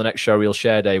for the next Showreel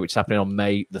Share Day, which is happening on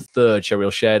May the 3rd.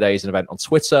 Showreel Share Day is an event on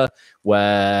Twitter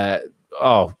where,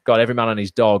 oh God, every man and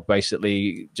his dog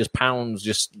basically just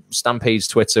stampedes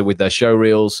Twitter with their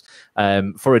showreels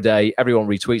for a day. Everyone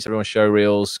retweets, everyone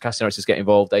showreels, casting directors get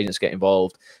involved, agents get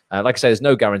involved. Like I say, there's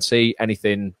no guarantee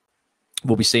anything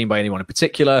will be seen by anyone in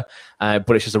particular, but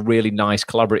it's just a really nice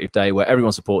collaborative day where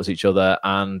everyone supports each other,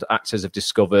 and actors have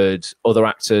discovered other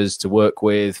actors to work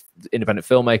with, independent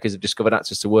filmmakers have discovered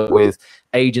actors to work with,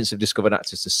 agents have discovered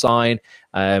actors to sign.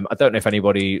 I don't know if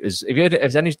anybody is, have you heard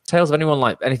any tales of anyone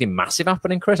like anything massive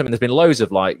happening, Chris? I mean, there's been loads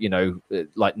of like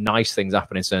nice things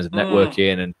happening in terms of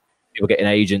networking and people getting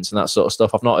agents and that sort of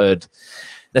stuff. I've not heard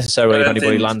necessarily if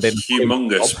anybody landing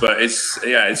humongous, but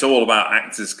it's all about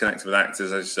actors connecting with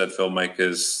actors, as you said,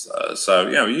 filmmakers. So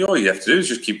all you have to do is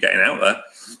just keep getting out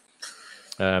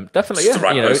there. Definitely, it's the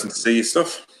right person to see your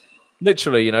stuff.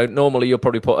 Literally, normally you'll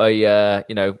probably put a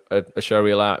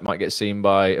showreel out. It might get seen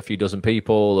by a few dozen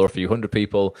people or a few hundred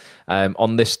people.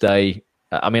 On this day,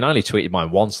 I mean, I only tweeted mine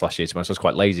once last year, so I was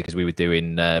quite lazy because we were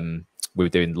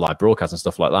doing live broadcasts and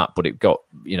stuff like that, but it got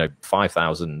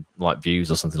 5,000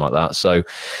 views or something like that. So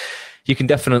you can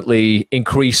definitely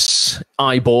increase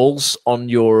eyeballs on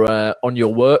your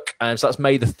work. And so that's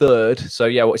May the 3rd. So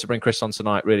I wanted to bring Chris on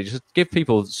tonight, really just give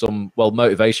people some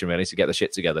motivation really to get the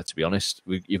shit together. To be honest,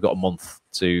 you've got a month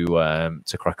to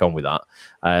crack on with that.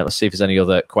 Let's see if there's any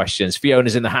other questions.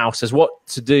 Fiona's in the house. Says, what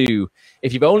to do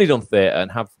if you've only done theatre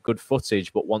and have good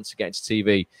footage but want to get into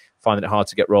TV, finding it hard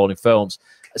to get rolling films?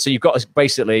 So you've got to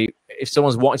basically, if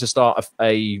someone's wanting to start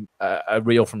a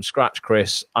reel from scratch,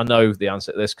 Chris, I know the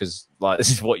answer to this because this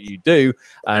is what you do,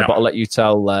 but I'll let you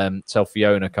tell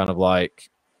Fiona kind of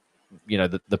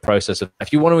the process of,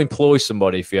 if you want to employ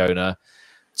somebody, Fiona,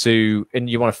 and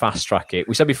you want to fast track it.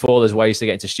 We said before there's ways to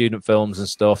get into student films and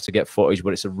stuff to get footage,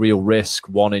 but it's a real risk.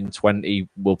 1 in 20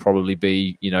 will probably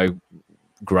be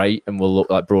great and will look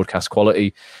like broadcast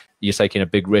quality. you're taking a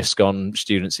big risk on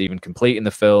students even completing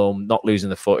the film, not losing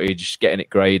the footage, getting it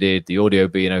graded, the audio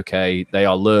being okay. They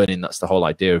are learning. That's the whole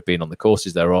idea of being on the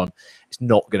courses they're on. It's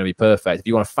not going to be perfect. If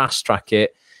you want to fast track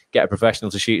it, get a professional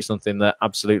to shoot something that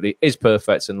absolutely is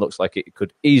perfect and looks like it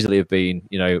could easily have been,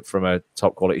 you know, from a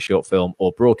top quality short film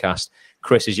or broadcast,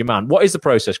 Chris is your man. What is the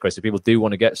process, Chris, if people do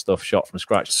want to get stuff shot from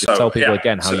scratch? Just tell people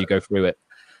again how you go through it.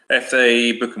 If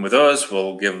they book them with us,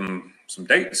 we'll give them some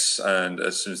dates, and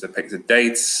as soon as they pick the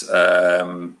dates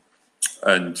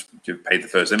and you've paid the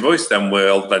first invoice, then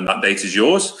that date is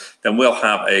yours. Then we'll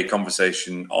have a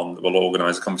conversation we'll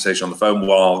organise a conversation on the phone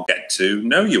where I'll get to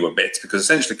know you a bit, because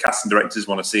essentially casting directors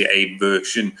want to see a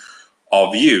version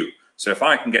of you. So if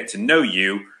I can get to know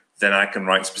you, then I can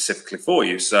write specifically for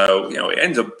you. So, you know, it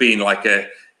ends up being like a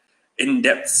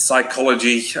in-depth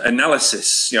psychology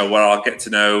analysis, you know, where I'll get to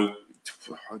know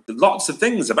lots of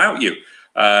things about you.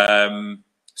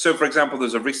 So, for example,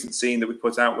 there's a recent scene that we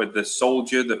put out with the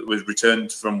soldier that was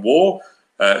returned from war,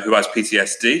 who has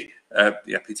PTSD.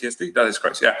 PTSD, that is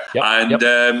correct, yeah. Yep,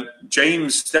 and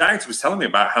James, the actor, was telling me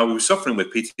about how he was suffering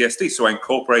with PTSD, so I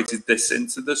incorporated this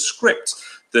into the script.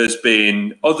 There's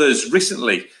been others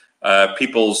recently,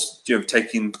 people's, you know,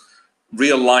 taking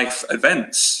real-life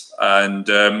events and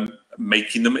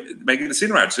making the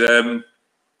scene around.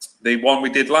 The one we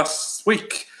did last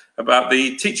week about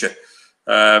the teacher.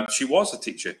 She was a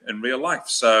teacher in real life.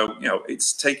 So, you know,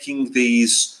 it's taking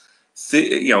these,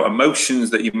 emotions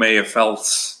that you may have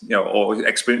felt, you know, or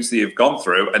experience that you've gone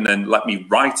through, and then let me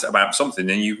write about something,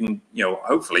 and you can, you know,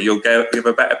 hopefully you'll give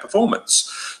a better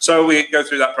performance. So we go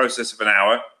through that process of an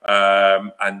hour,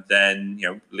 and then, you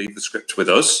know, leave the script with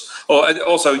us. Or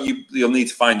also you'll need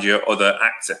to find your other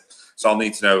actor. So I'll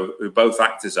need to know who both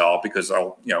actors are, because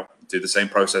I'll, you know, do the same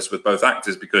process with both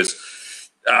actors, because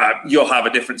you'll have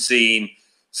a different scene.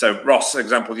 So Ross, for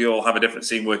example, you'll have a different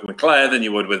scene working with Claire than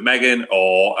you would with Megan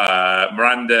or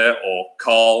Miranda or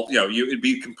Carl. You know, it'd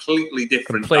be completely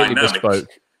different dynamic. Bespoke.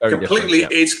 Completely,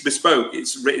 it's bespoke.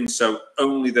 It's written so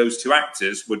only those two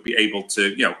actors would be able to,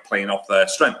 you know, playing off their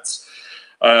strengths.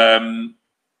 As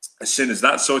soon as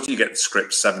that's sorted, you get the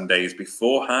script 7 days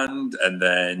beforehand, and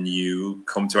then you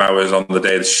come to ours on the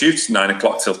day of the shoot. 9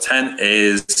 o'clock till 10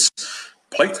 is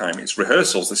playtime. It's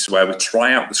rehearsals. This is where we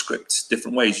try out the script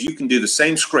different ways. You can do the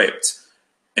same script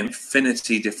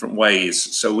infinity different ways.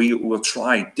 So we will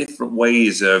try different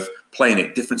ways of playing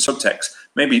it, different subtext.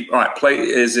 Maybe, all right, play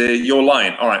it as your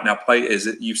line. All right, now play it as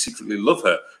you secretly love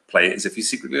her. Play it as if you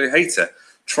secretly hate her.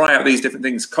 Try out these different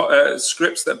things.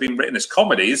 Scripts that have been written as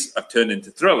comedies have turned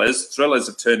into thrillers. Thrillers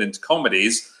have turned into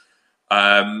comedies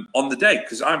on the day,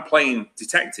 because I'm playing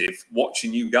detective,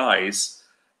 watching you guys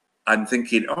and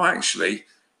thinking, oh, actually,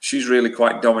 she's really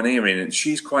quite domineering and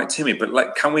she's quite timid,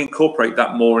 but can we incorporate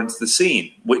that more into the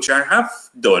scene, which I have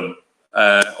done,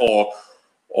 or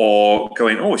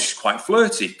going, oh, she's quite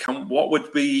flirty. How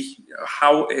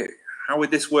would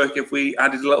this work if we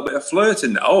added a little bit of flirt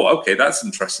in there? Oh, okay, that's an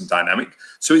interesting dynamic.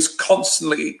 So it's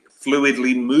constantly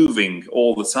fluidly moving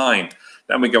all the time.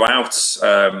 Then we go out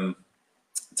 10,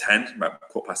 about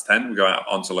 10:15, we go out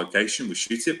onto location, we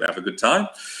shoot it, we have a good time,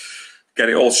 get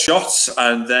it all shot,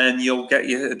 and then you'll get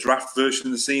your draft version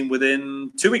of the scene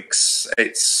within 2 weeks.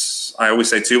 I always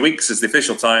say 2 weeks is the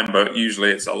official time, but usually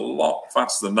it's a lot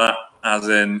faster than that, as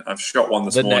in I've shot one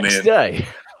this morning. The next day.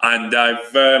 And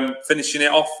I'm finishing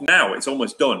it off now. It's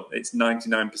almost done. It's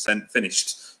 99%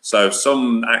 finished. So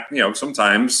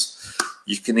sometimes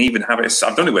you can even have it.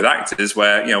 I've done it with actors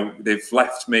where, you know, they've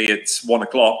left me at 1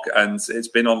 o'clock and it's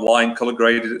been online color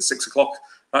graded at 6 o'clock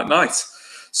that night.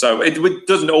 So it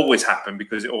doesn't always happen,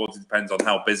 because it all depends on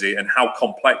how busy and how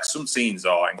complex. Some scenes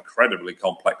are incredibly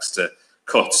complex to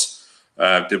cut.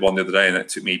 Did one the other day and it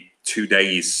took me 2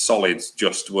 days solid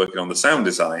just working on the sound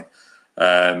design.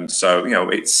 So, you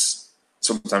know,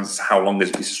 sometimes it's how long is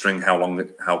a piece of string,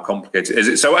 how complicated is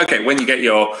it? So, okay, when you get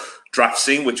your draft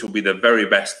scene, which will be the very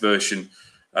best version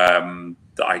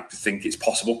that I think is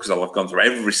possible, because I'll have gone through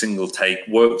every single take,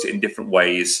 worked it in different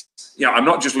ways. You know, I'm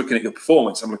not just looking at your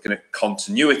performance, I'm looking at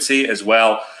continuity as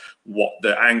well, what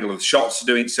the angle of the shots are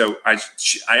doing. So I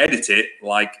edit it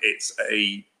like it's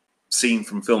a scene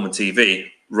from film and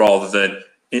TV rather than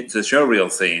it's a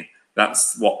showreel scene.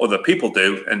 That's what other people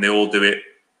do, and they all do it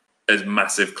as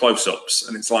massive close-ups.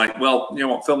 And it's like, well, you know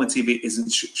what, film and TV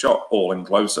isn't shot all in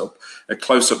close-up. A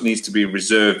close-up needs to be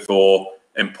reserved for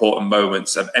important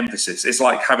moments of emphasis. It's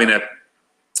like having a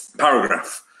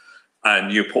paragraph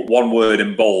and you put one word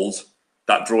in bold,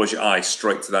 that draws your eye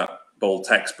straight to that bold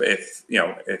text. But if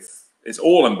it's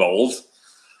all in bold,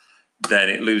 then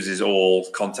it loses all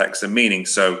context and meaning.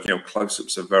 So, you know,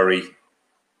 close-ups are very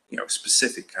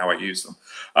specific how I use them.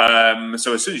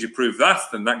 So as soon as you prove that,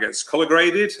 then that gets color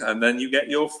graded, and then you get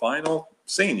your final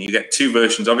scene. You get 2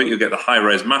 versions of it. You get the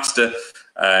high-res master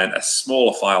and a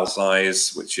smaller file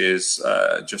size, which is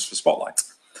just for Spotlight.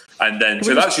 And then,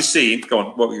 so that's your scene. Go on.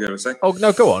 What were you going to say? Oh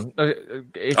no, go on. I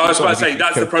was about to say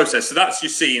that's the process. So that's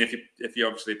your scene if you're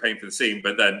obviously paying for the scene.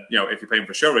 But then, if you're paying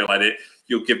for a showreel edit,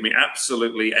 you'll give me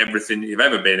absolutely everything you've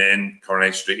ever been in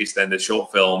Coronation Street, East End,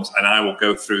 short films, and I will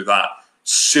go through that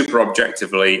super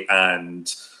objectively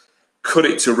and cut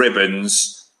it to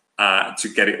ribbons to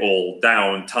get it all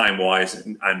down time-wise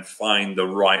and find the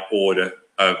right order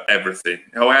of everything.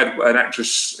 I had an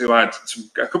actress who had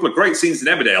a couple of great scenes in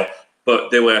Emmerdale,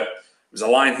 but there was a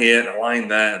line here and a line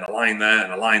there and a line there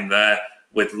and a line there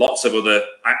with lots of other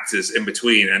actors in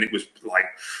between, and it was like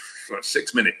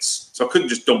 6 minutes. So I couldn't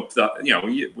just dump that,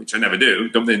 which I never do,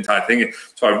 dump the entire thing.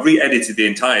 So I re-edited the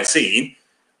entire scene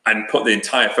and put the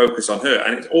entire focus on her,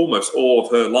 and it's almost all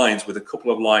of her lines with a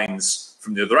couple of lines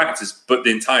from the other actors, but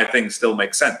the entire thing still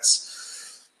makes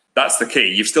sense. That's the key.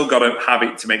 You've still got to have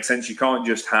it to make sense. You can't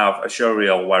just have a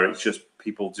showreel where it's just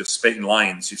people just spitting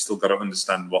lines. You've still got to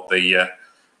understand what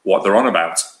they're on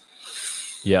about.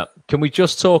 Yeah. Can we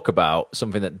just talk about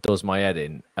something that does my head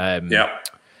in? Yeah.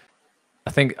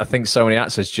 I think so many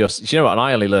actors just, what? And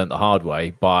I only learned the hard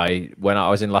way by when I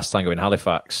was in Last Tango in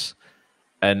Halifax,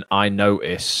 and I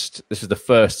noticed, this was the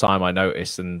first time I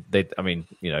noticed, and they'd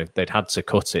had to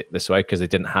cut it this way because they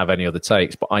didn't have any other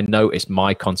takes, but I noticed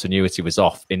my continuity was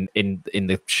off in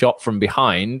the shot from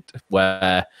behind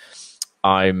where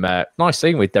I'm nice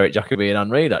scene with Derek Jacobi and Anne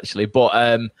Reid actually,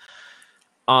 but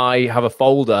I have a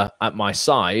folder at my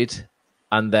side,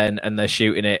 and they're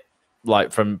shooting it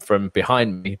like from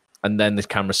behind me, and then the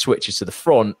camera switches to the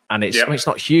front, and it's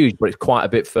not huge, but it's quite a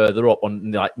bit further up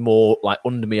on like more like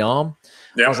under my arm.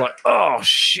 I was like, oh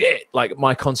shit! Like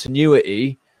my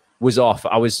continuity was off.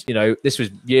 I was, this was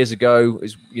years ago. It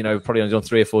was, probably only done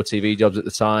 3 or 4 TV jobs at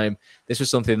the time. This was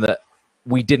something that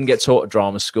we didn't get taught at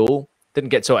drama school. Didn't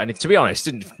get taught anything. To be honest,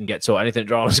 didn't get taught anything at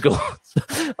drama school.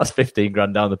 That's 15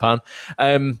 grand down the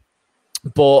pan.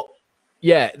 But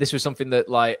yeah, this was something that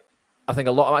I think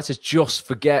a lot of actors just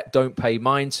forget, don't pay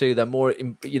mind to. They're more,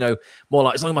 more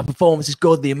like, as long as my performance is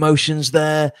good, the emotion's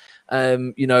there,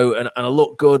 and I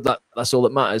look good, that's all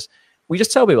that matters. We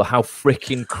just tell people how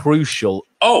freaking crucial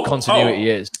continuity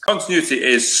is. Continuity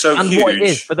is so huge. And what it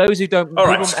is, for those who don't, all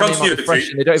right, so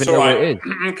continuity, they don't even know what it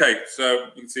is. Okay, so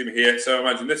you can see me here. So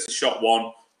imagine this is shot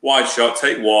 1, wide shot,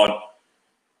 take 1.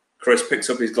 Chris picks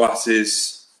up his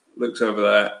glasses, looks over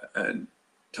there, and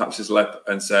taps his lip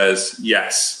and says,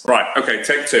 yes. Right, okay,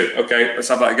 take 2. Okay, let's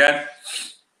have that again.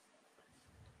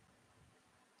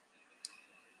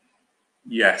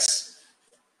 Yes.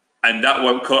 And that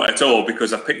won't cut at all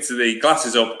because I picked the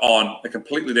glasses up on a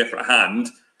completely different hand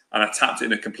and I tapped it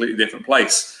in a completely different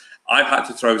place. I've had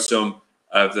to throw some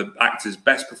of the actors'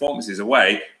 best performances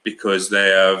away because they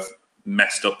have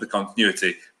messed up the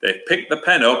continuity. They've picked the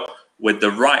pen up with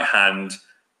the right hand,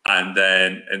 and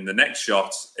then in the next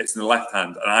shot, it's in the left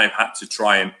hand. And I've had to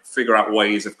try and figure out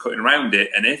ways of cutting around it.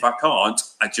 And if I can't,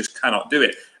 I just cannot do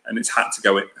it. And it's had to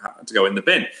go in the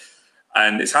bin.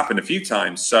 And it's happened a few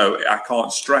times. So I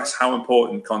can't stress how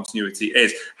important continuity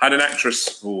is. Had an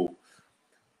actress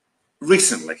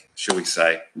recently, shall we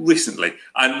say,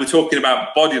 and we're talking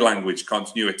about body language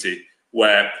continuity,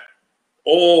 where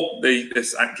all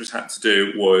this actress had to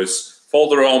do was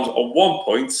fold her arms on one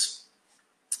point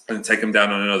and take them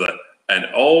down on another. And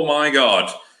oh my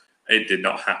God, it did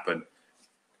not happen.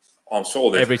 I saw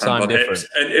this every time different.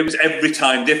 And it was every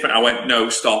time different. I went, no,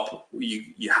 stop.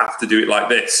 You have to do it like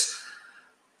this.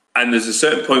 And there's a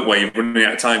certain point where you're running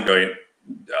out of time going,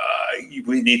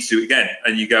 we need to do it again.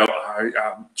 And you go,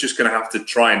 I'm just going to have to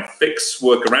try and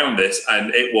work around this.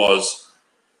 And it was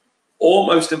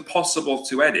almost impossible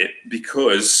to edit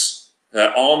because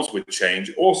her arms would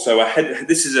change. Also,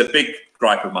 this is a big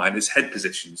gripe of mine, is head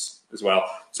positions as well.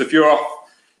 So if you're off,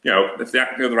 if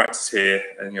the other actor's here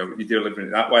and you're delivering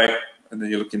it that way, and then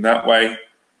you're looking that way,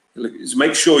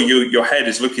 make sure your head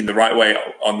is looking the right way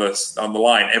on the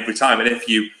line every time. And if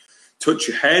you touch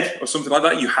your head or something like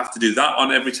that, you have to do that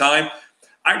on every time.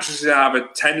 Actresses have a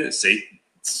tendency,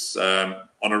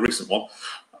 on a recent one,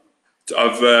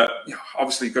 of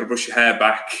obviously you've got to brush your hair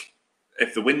back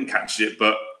if the wind catches it,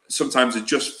 but sometimes they're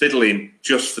just fiddling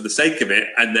just for the sake of it,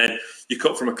 and then you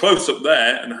cut from a close-up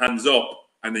there and the hands up,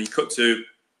 and then you cut to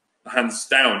the hands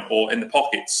down or in the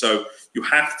pockets. So you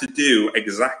have to do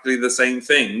exactly the same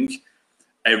thing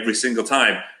every single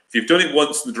time. If you've done it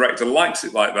once and the director likes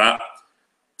it like that,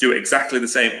 do it exactly the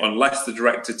same unless the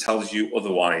director tells you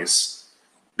otherwise.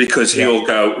 Because he'll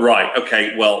go, right,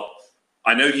 okay, well,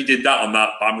 I know you did that on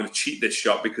that, but I'm going to cheat this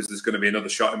shot because there's going to be another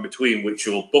shot in between which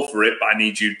will buffer it, but I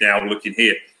need you now looking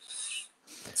here.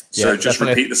 So just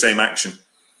repeat the same action.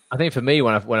 I think for me,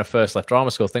 when I first left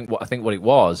drama school, I think what it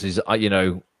was is, you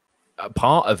know,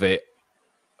 part of it,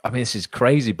 I mean, this is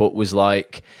crazy, but was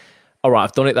like, all right,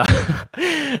 I've done it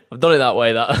that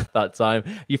way that time.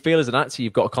 You feel as an actor,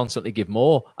 you've got to constantly give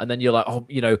more, and then you're like, oh,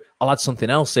 you know, I'll add something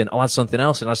else in, and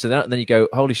then you go,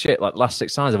 holy shit, like last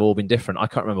 6 times have all been different. I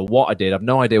can't remember what I did. I've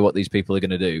no idea what these people are going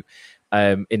to do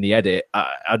in the edit.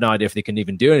 I have no idea if they can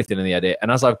even do anything in the edit. And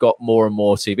as I've got more and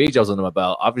more TV jobs under my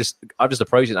belt, I've just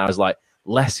approached it, and I was like,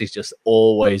 less is just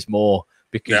always more.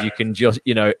 Because you can just,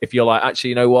 you know, if you're like, actually,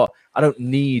 you know what? I don't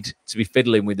need to be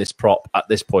fiddling with this prop at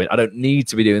this point. I don't need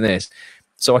to be doing this.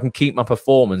 So I can keep my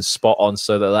performance spot on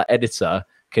so that editor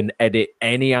can edit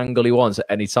any angle he wants at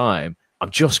any time. I'm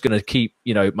just going to keep,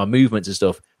 you know, my movements and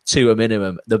stuff to a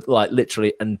minimum, like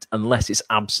literally, and unless it's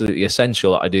absolutely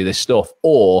essential that I do this stuff,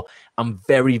 or I'm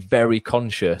very, very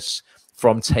conscious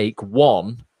from take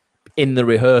one in the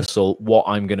rehearsal what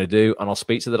I'm going to do, and I'll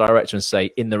speak to the director and say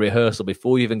in the rehearsal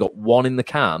before you even got one in the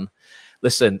can,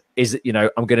 listen, is it, you know,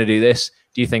 I'm going to do this.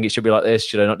 Do you think it should be like this?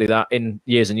 Should I not do that? In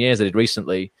years and years I did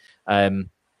recently,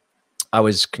 I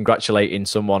was congratulating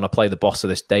someone. I play the boss of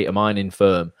this data mining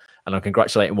firm, and I'm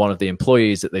congratulating one of the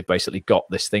employees that they've basically got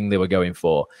this thing they were going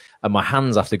for, and my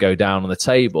hands have to go down on the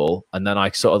table, and then I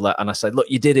sort of and I said, look,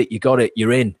 you did it, you got it,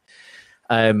 you're in.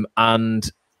 And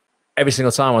every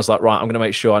single time I was like, right, I'm going to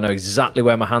make sure I know exactly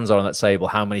where my hands are on that table,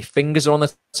 how many fingers are on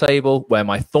the table, where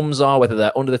my thumbs are, whether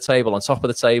they're under the table, on top of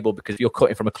the table, because if you're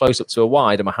cutting from a close-up to a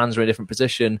wide and my hands are in a different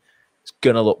position, it's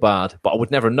going to look bad. But I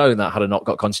would never have known that had I not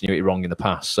got continuity wrong in the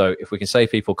past. So if we can save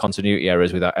people continuity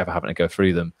errors without ever having to go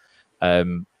through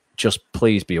them, just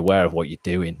please be aware of what you're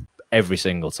doing every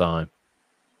single time.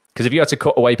 Because if you had to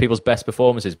cut away people's best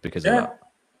performances because of that,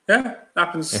 yeah,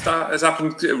 happens. That has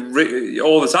happened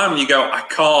all the time. You go, I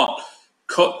can't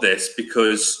cut this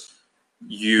because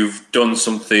you've done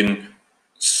something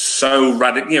so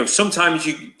radical. You know, sometimes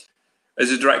you,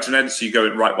 as a director and editor, you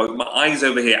go, right, well, my eye's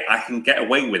over here. I can get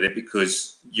away with it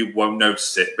because you won't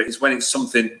notice it. But it's when it's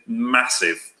something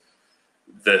massive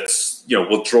that, you know,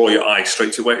 will draw your eye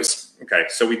straight to where it's. Okay,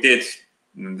 so we did,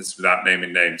 and this is without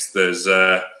naming names, there's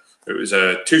it was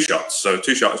 2 shots. So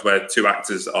 2 shots where 2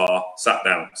 actors are sat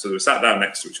down. So they were sat down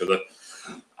next to each other,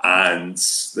 and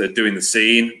they're doing the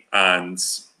scene. And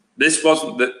this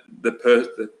wasn't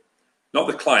not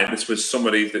the client. This was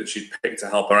somebody that she'd picked to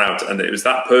help her out, and it was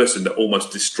that person that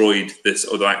almost destroyed this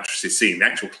other actress's scene, the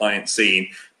actual client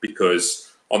scene,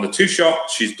 because on the 2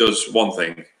 shots she does one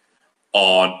thing,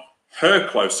 on her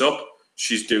close up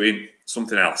she's doing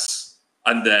something else,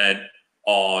 and then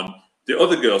on the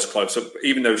other girl's close-up,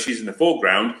 even though she's in the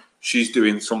foreground, she's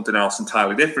doing something else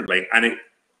entirely differently. And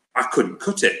I couldn't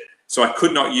cut it. So I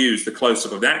could not use the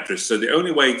close-up of the actress. So the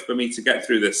only way for me to get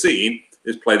through the scene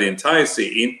is play the entire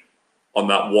scene on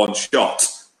that one shot.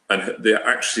 And the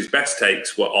actress's best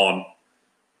takes were on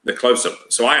the close-up.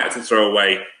 So I had to throw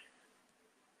away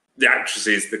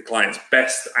the client's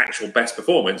actual best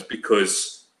performance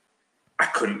because I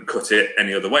couldn't cut it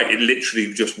any other way. It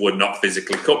literally just would not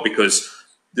physically cut because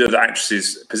the other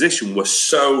actress's position was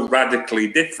so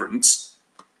radically different,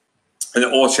 and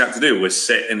all she had to do was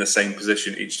sit in the same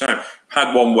position each time.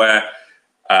 Had one where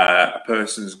a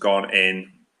person's gone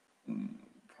in,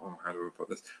 how do we put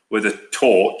this, with a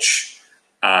torch,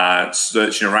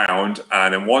 searching around,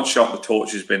 and in one shot the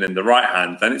torch has been in the right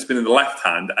hand, then it's been in the left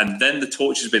hand, and then the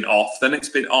torch has been off, then it's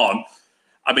been on.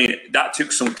 I mean, that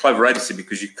took some clever editing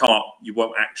because you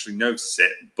won't actually notice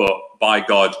it, but by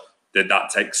God, did that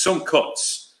take some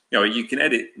cuts. You know, you can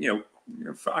edit,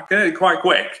 I can edit quite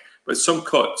quick, but some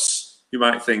cuts, you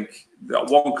might think that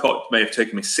one cut may have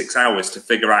taken me 6 hours to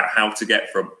figure out how to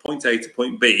get from point A to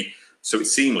point B so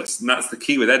it's seamless. And that's the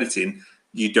key with editing.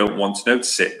 You don't want to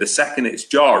notice it. The second it's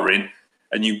jarring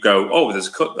and you go, oh, there's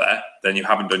a cut there, then you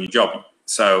haven't done your job.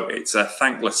 So it's a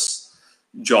thankless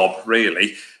job,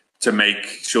 really, to make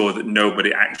sure that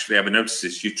nobody actually ever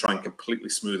notices. You try and completely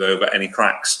smooth over any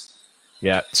cracks.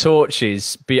 Yeah,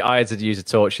 torches. I had to use a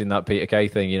torch in that Peter Kay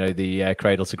thing, you know, the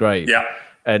cradle to grave. Yeah.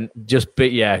 And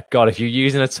God, if you're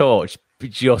using a torch,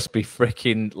 just be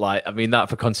freaking like, I mean, that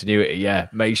for continuity, yeah.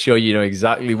 Make sure you know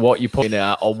exactly what you're pointing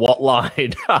at on what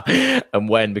line and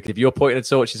when, because if you're pointing a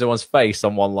torch in someone's face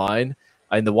on one line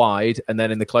in the wide, and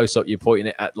then in the close-up you're pointing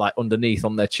it at like underneath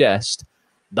on their chest,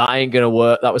 that ain't going to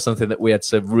work. That was something that we had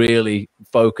to really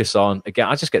focus on. Again,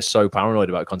 I just get so paranoid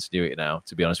about continuity now,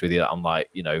 to be honest with you, that I'm like,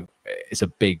 you know, it's a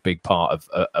big, big part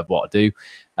of what I do.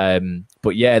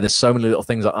 But yeah, there's so many little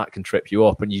things like that can trip you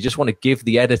up, and you just want to give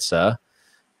the editor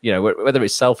you know, whether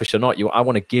it's selfish or not, I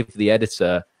want to give the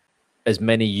editor as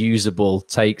many usable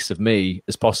takes of me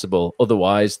as possible.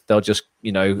 Otherwise, they'll just,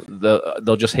 you know,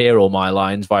 they'll just hear all my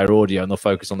lines via audio, and they'll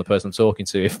focus on the person I'm talking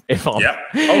to. If I'm, yeah,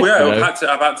 oh yeah, you know.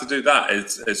 I've had to do that.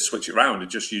 Is switch it around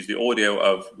and just use the audio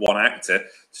of one actor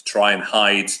to try and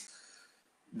hide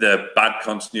the bad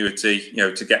continuity, you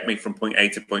know, to get me from point A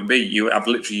to point B. I've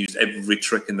literally used every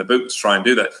trick in the book to try and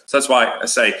do that. So that's why I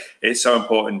say it's so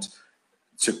important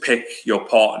to pick your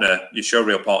partner, your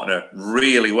showreel partner,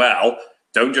 really well.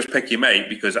 Don't just pick your mate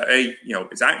because you know,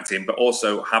 it's acting, but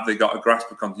also have they got a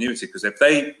grasp of continuity? Because if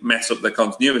they mess up the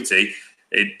continuity,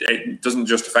 it doesn't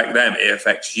just affect them; it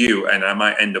affects you, and I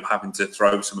might end up having to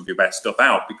throw some of your best stuff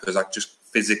out because I just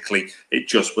physically, it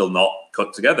just will not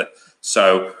cut together.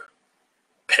 So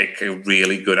pick a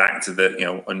really good actor that, you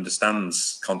know,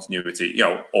 understands continuity. You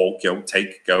know, or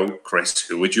go Chris.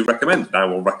 Who would you recommend? And I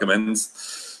will recommend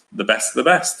the best of the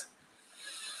best.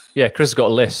 Yeah, Chris has got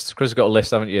a list. Chris has got a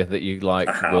list, haven't you, that you like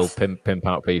will pimp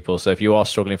out people. So if you are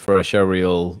struggling for a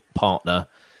showreel partner,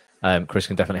 Chris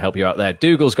can definitely help you out there.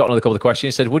 Dougal's got another couple of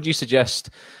questions. He said, would you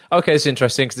suggest... Okay, it's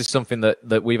interesting because this is something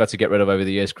that we've had to get rid of over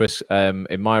the years, Chris.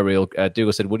 In my reel,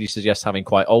 Dougal said, would you suggest having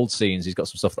quite old scenes? He's got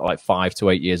some stuff that are like 5 to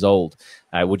 8 years old.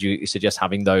 Would you suggest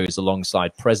having those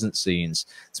alongside present scenes?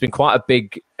 It's been quite a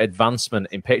big advancement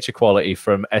in picture quality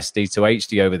from SD to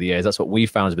HD over the years. That's what we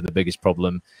found has been the biggest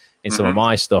problem in some of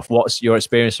my stuff. What's your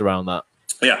experience around that?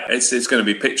 Yeah, it's going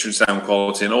to be picture and sound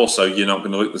quality, and also you're not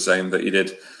going to look the same that you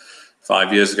did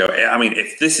 5 years ago. I mean,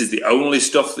 if this is the only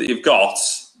stuff that you've got,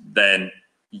 then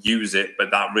use it, but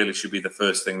that really should be the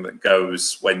first thing that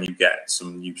goes when you get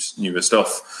some newer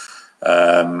stuff.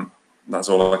 That's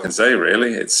all I can say,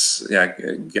 really. It's, yeah,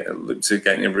 look to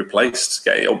getting it replaced,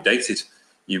 get it updated.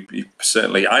 You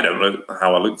certainly, I don't know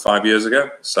how I looked 5 years ago,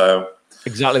 so...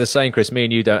 Exactly the same, Chris. Me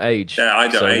and you don't age. Yeah, I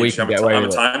don't age. I'm a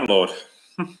time lord.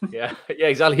 yeah,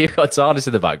 exactly. You've got TARDIS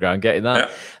in the background, getting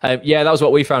that. Yeah, that was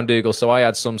what we found, Dougal. So I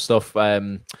had some stuff,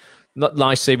 not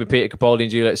nice scene with Peter Capaldi and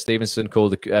Juliet Stevenson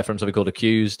from something called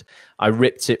Accused. I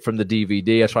ripped it from the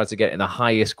DVD. I tried to get it in the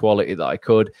highest quality that I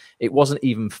could. It wasn't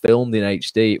even filmed in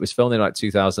HD. It was filmed in like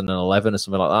 2011 or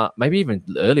something like that. Maybe even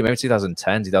early, maybe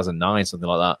 2010, 2009, something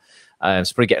like that.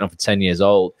 It's probably getting on for 10 years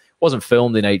old. Wasn't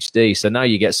filmed in HD. So now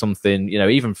you get something, you know,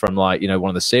 even from like, you know, one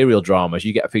of the serial dramas,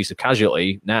 you get a piece of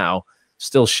Casualty now,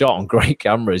 still shot on great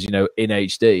cameras, you know, in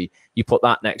HD. You put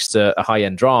that next to a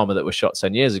high-end drama that was shot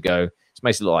 10 years ago, it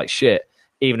makes it look like shit.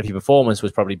 Even if your performance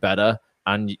was probably better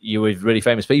and you were really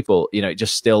famous people, you know, it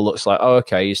just still looks like, oh,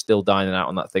 okay, he's still dining out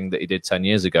on that thing that he did 10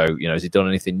 years ago. You know, has he done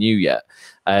anything new yet?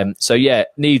 So yeah,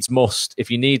 needs must. If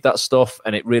you need that stuff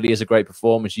and it really is a great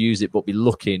performance, use it, but be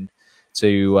looking to,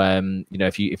 you know,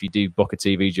 if you do book a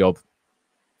TV job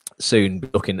soon,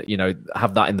 looking at, you know,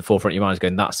 have that in the forefront of your mind,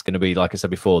 going, that's going to be, like I said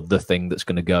before, the thing that's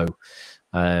going to go,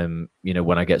 you know,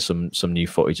 when I get some new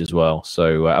footage as well.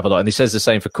 So have a lot. And he says the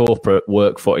same for corporate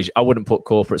work footage. I wouldn't put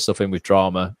corporate stuff in with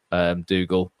drama,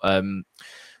 Dougal.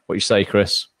 What you say,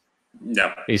 Chris?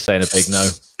 No. He's saying a big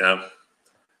no.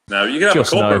 No, you can have a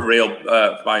corporate reel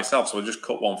by yourself. So we'll just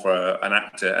cut one for an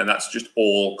actor, and that's just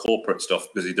all corporate stuff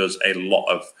because he does a lot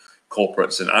of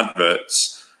corporates and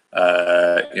adverts,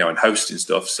 you know, and hosting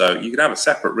stuff. So you can have a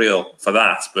separate reel for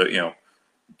that, but, you know,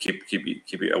 keep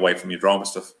it away from your drama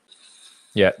stuff.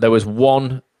 Yeah, there was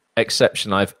one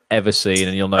exception I've ever seen,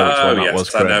 and you'll know which one that was.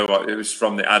 Correct. I know it was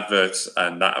from the adverts,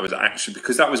 and that was actually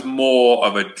because that was more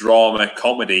of a drama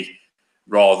comedy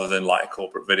rather than like a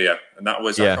corporate video, and that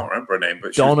was I can't remember her name,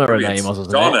 but Donna, her name was,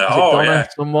 wasn't Donna. It? Donna, yeah,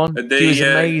 someone. She was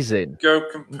amazing.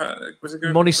 Was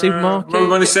it Money Supermarket?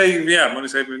 Money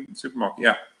Saving Supermarket.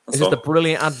 Yeah. It's just a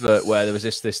brilliant advert where there was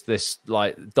this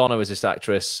like Donna was this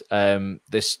actress,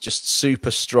 this just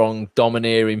super strong,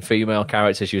 domineering female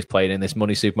character she was playing in this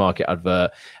Money Supermarket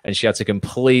advert, and she had to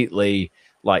completely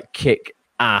like kick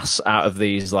ass out of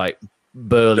these like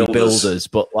burly builders,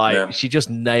 but like she just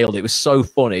nailed it. It was so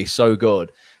funny, so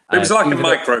good. It was like a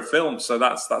micro film, so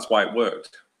that's why it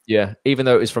worked. Yeah, even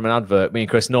though it was from an advert, me and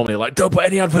Chris normally are like, don't put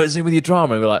any adverts in with your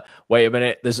drama. And we're like, wait a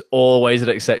minute, there's always an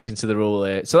exception to the rule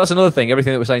here. So that's another thing.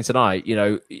 Everything that we're saying tonight, you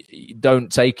know,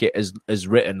 don't take it as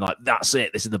written, like, that's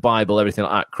it, this is the Bible, everything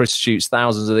like that. Chris shoots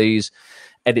thousands of these,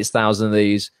 edits thousands of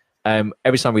these.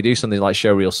 Every time we do something like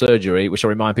Showreel Surgery, which I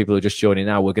remind people who are just joining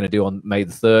now, we're going to do on May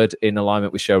the 3rd in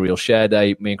alignment with Showreel Share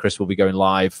Day. Me and Chris will be going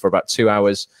live for about 2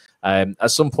 hours.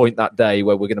 At some point that day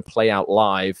where we're going to play out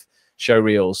live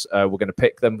Showreels, we're going to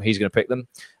pick them. He's going to pick them.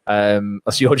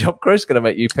 That's your job, Chris. Going to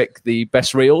make you pick the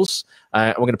best reels.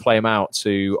 We're going to play them out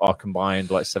to our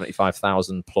combined like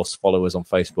 75,000 plus followers on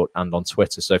Facebook and on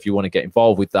Twitter. So if you want to get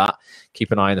involved with that,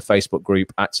 keep an eye on the Facebook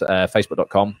group at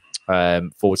facebook.com.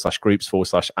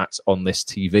 /groups/acts on this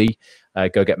TV.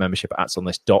 Go get membership at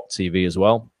actsonthis.tv as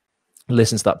well.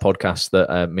 Listen to that podcast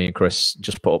that me and Chris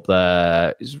just put up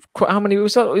there. How many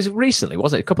was that? It was recently,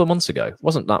 wasn't it? A couple of months ago. It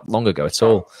wasn't that long ago at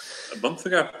all. A month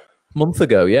ago. Month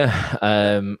ago, yeah.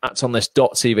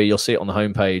 Actsonthis.tv, you'll see it on the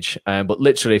homepage. But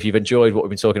literally, if you've enjoyed what we've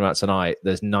been talking about tonight,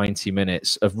 there's 90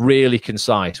 minutes of really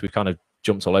concise. We've kind of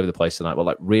jumped all over the place tonight, but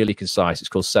like really concise. It's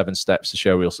called 7 Steps to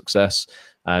Showreel Success.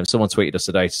 Someone tweeted us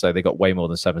today to say they got way more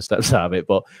than 7 steps out of it,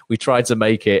 but we tried to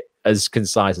make it as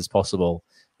concise as possible.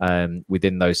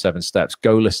 Within those 7 steps,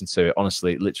 go listen to it.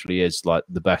 Honestly, it literally is like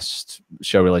the best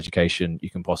showreel education you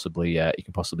can possibly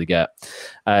get.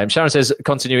 Sharon says,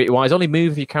 continuity wise, only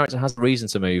move if your character has a reason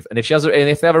to move, and if they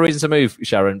have a reason to move,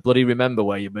 Sharon, bloody remember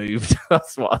where you moved.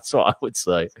 that's what I would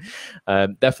say.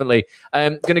 Definitely.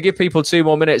 Going to give people 2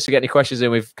 more minutes to get any questions in.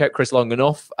 We've kept Chris long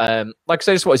enough. Like I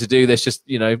said, I just wanted to do this, just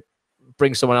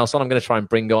bring someone else on. I'm going to try and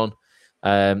bring on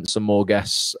some more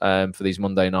guests for these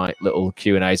Monday night little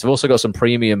Q&As. I've also got some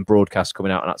premium broadcasts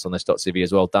coming out on actsonthis.tv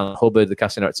as well. Dan Hubbard, the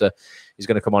casting director, is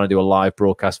going to come on and do a live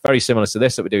broadcast very similar to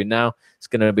this that we're doing now. It's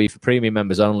going to be for premium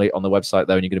members only on the website,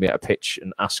 though, and you're going to be able to pitch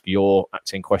and ask your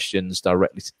acting questions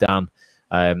directly to Dan.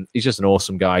 He's just an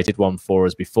awesome guy. He did one for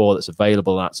us before that's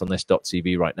available on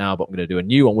actsonthis.tv right now, but I'm going to do a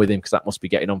new one with him because that must be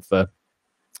getting on for,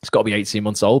 it's got to be 18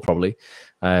 months old, probably.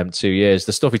 2 years.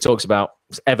 The stuff he talks about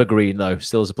is evergreen, though,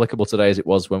 still as applicable today as it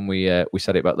was when we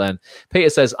said it back then. Peter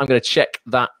says, I'm going to check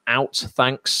that out.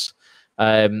 Thanks.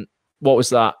 What was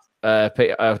that?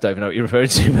 Peter, I don't even know what you're referring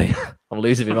to, me. I'm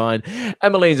losing my mind.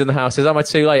 Emmeline's in the house. Says, am I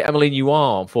too late? Emmeline, you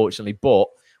are, unfortunately, but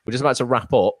we're just about to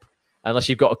wrap up. Unless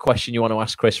you've got a question you want to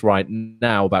ask Chris right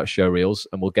now about Showreels,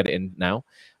 and we'll get it in now.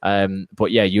 But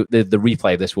yeah, the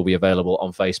replay of this will be available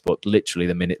on Facebook literally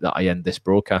the minute that I end this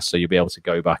broadcast, so you'll be able to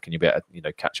go back and you'll be able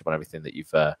to catch up on everything that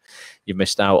you've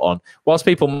missed out on. Whilst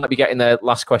people might be getting their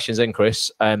last questions in,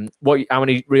 Chris, how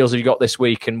many reels have you got this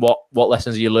week, and what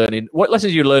lessons are you learning? What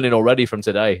lessons are you learning already from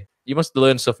today? You must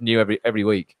learn stuff new every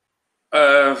week.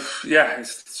 Yeah,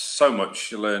 it's so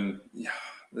much you learn. Yeah.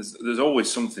 There's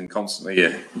always something constantly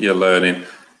you're learning.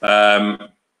 Can't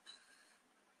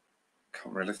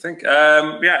really think.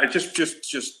 Yeah, just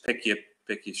pick your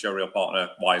showreel partner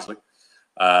wisely.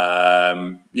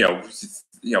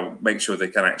 Make sure they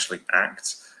can actually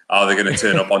act. Are they going to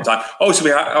turn up on time? I've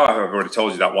already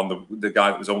told you that one. The guy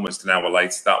that was almost an hour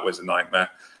late, that was a nightmare.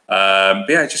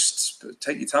 Yeah, just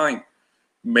take your time.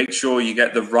 Make sure you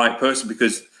get the right person,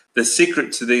 because the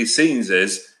secret to these scenes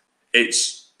is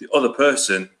it's the other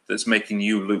person that's making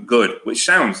you look good, which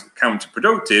sounds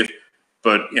counterproductive,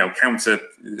 but counter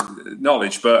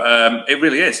knowledge. But it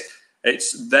really is.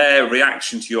 It's their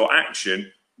reaction to your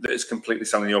action that is completely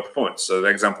selling your performance. So the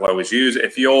example I always use: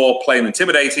 if you're playing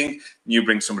intimidating, and you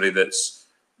bring somebody that's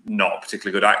not a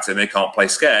particularly good actor and they can't play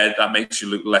scared, that makes you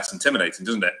look less intimidating,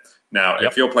 doesn't it? Now,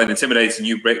 if you're playing intimidating,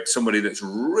 you bring somebody that's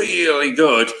really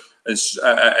good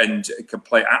and can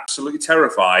play absolutely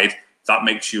terrified, that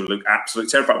makes you look absolutely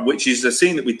terrified, which is a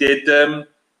scene that we did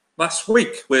last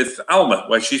week with Alma,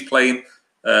 where she's playing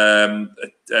an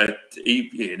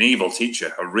evil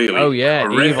teacher, evil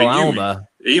Alma.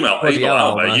 Evil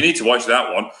Alma. You need to watch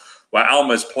that one, where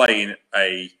Alma's playing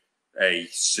a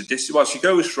sadistic. Well, she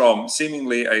goes from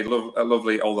seemingly a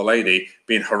lovely older lady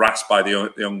being harassed by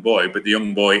the young boy, but the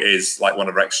young boy is like one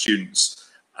of her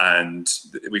ex-students, and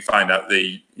we find out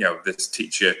this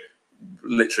teacher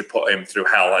literally put him through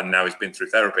hell, and now he's been through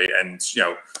therapy, and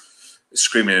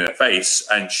screaming in her face,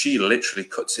 and she literally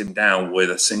cuts him down with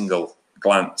a single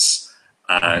glance.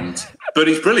 But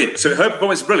he's brilliant. So her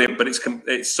performance is brilliant, but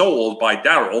it's sold by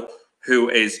Daryl, who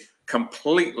is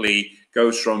completely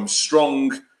goes from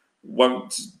strong,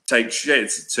 won't take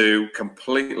shit, to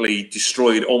completely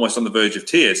destroyed, almost on the verge of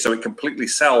tears. So it completely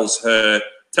sells her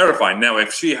terrifying. Now,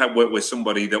 if she had worked with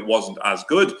somebody that wasn't as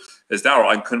good as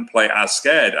Daryl and couldn't play as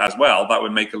scared as well, that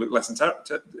would make it look less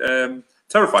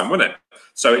terrifying, wouldn't it?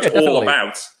 So it's all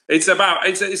about. It's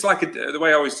like the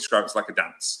way I always describe it's like a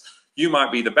dance. You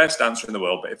might be the best dancer in the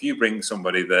world, but if you bring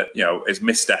somebody that is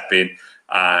misstepping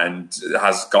and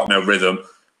has got no rhythm,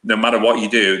 no matter what you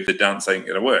do, the dance ain't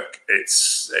going to work.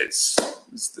 It's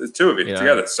the two of you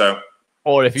together. So.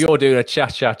 Or if you're doing a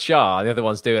cha-cha-cha, and the other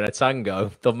one's doing a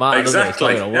tango, doesn't matter.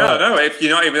 Exactly. No, if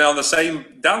you're not even on the same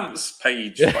dance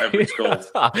page, whatever it's called.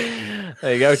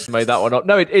 There you go. Just made that one up.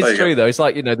 No, it's true, though. It's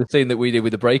like, the scene that we did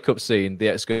with the breakup scene, the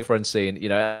ex-girlfriend scene,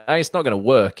 it's not going to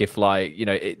work if,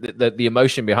 the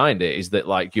emotion behind it is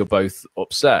that, you're both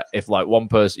upset. If, one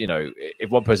person,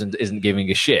 if one person isn't giving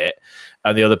a shit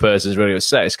and the other person's really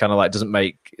upset, it's kind of doesn't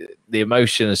make the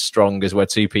emotion as strong as where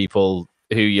two people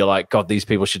who you're like, God, these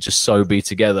people should just so be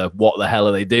together. What the hell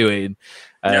are they doing?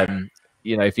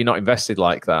 You know, if you're not invested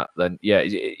like that, then yeah,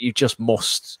 you just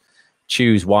must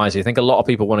choose wisely. I think a lot of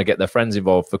people want to get their friends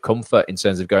involved for comfort in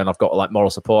terms of going, I've got like moral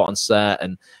support on set.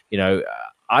 And, you know,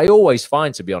 I always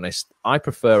find, to be honest, I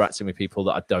prefer acting with people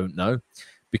that I don't know,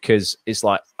 because it's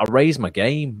like I raise my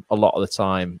game a lot of the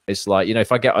time. It's like, you know,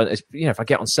 if I get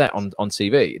on set on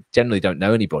TV, generally don't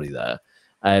know anybody there.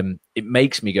 It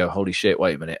makes me go, holy shit,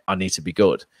 wait a minute, I need to be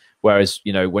good. Whereas,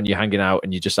 you know, when you're hanging out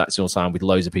and you're just acting all the time with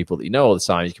loads of people that you know all the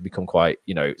time, you can become quite,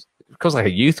 you know, because like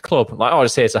a youth club, like, oh, I'm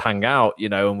just here to hang out, you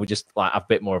know, and we just like have a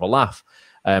bit more of a laugh.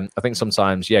 I think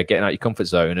sometimes, yeah, getting out your comfort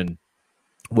zone and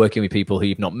working with people who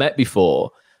you've not met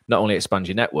before not only expands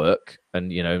your network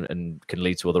and, you know, and can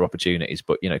lead to other opportunities,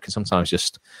 but, you know, can sometimes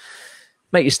just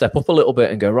make you step up a little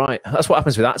bit and go, right. That's what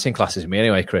happens with acting classes with me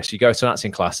anyway, Chris. You go to an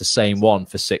acting class, the same one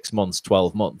for 6 months,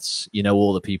 12 months, you know,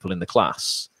 all the people in the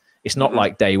class. It's not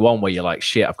like day one where you're like,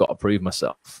 shit, I've got to prove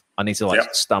myself. I need to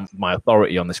like stamp my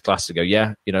authority on this class to go,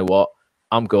 yeah, you know what?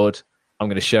 I'm good. I'm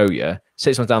going to show you.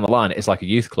 6 months down the line, it's like a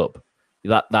youth club.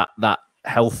 That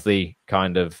healthy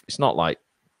kind of, it's not like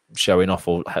showing off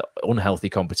or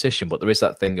unhealthy competition, but there is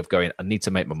that thing of going, I need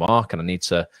to make my mark and I need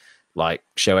to like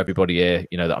show everybody here,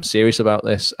 you know, that I'm serious about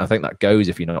this. I think that goes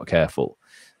if you're not careful,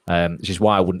 which is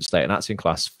why I wouldn't stay at an acting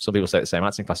class. Some people stay at the same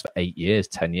acting class for 8 years,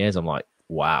 10 years. I'm like,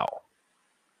 wow.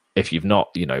 If you've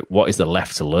not, you know, what is there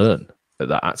left to learn at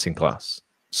that acting class?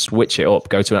 Switch it up.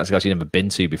 Go to an acting class you've never been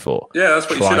to before. Yeah, that's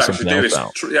what you should actually do. Is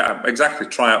exactly.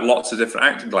 Try out lots of different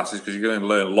acting classes, because you're going to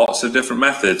learn lots of different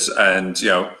methods, and you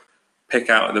know, pick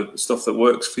out the stuff that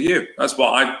works for you. That's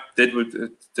what I did with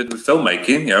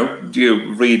filmmaking. You know,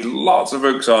 you read lots of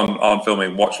books on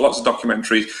filming, watch lots of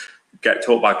documentaries, get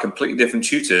taught by completely different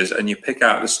tutors, and you pick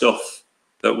out the stuff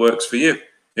that works for you.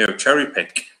 You know, cherry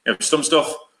pick. You know, some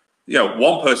stuff. You know,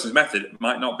 one person's method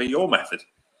might not be your method,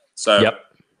 so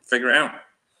figure it out.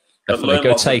 Definitely. Learn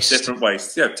lots of different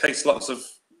ways. Yeah, taste lots of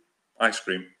ice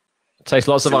cream. Taste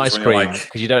lots of ice cream,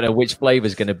 because you don't know which flavor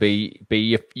is going to be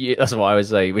your. That's what I would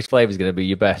say. Which flavor is going to be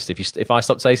your best? If I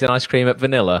stopped tasting ice cream at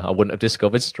vanilla, I wouldn't have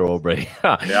discovered strawberry.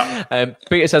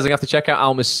 Peter says I have to check out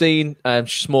Alma's scene.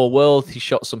 Small World. He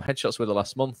shot some headshots with her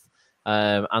last month.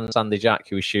 And Sandy Jack,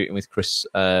 who is shooting with Chris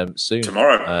soon.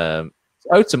 Tomorrow.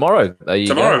 Tomorrow. There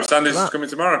you go. Sandy's coming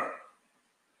tomorrow.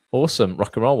 Awesome.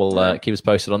 Rock and roll. We'll keep us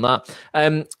posted on that.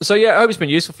 So yeah, I hope it's been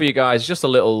useful for you guys. Just a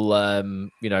little,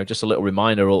 you know, just a little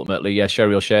reminder ultimately. Yeah,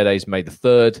 Showreel Share Day is May the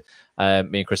 3rd.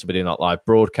 Me and Chris will be doing that live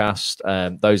broadcast.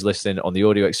 Those listening on the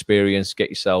audio experience, get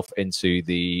yourself into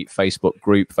the Facebook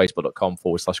group,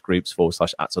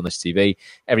 facebook.com/groups/@on-this-TV.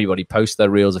 Everybody post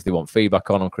their reels if they want feedback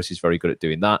on them. Chris is very good at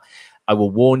doing that. I will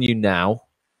warn you now,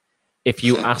 if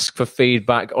you ask for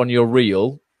feedback on your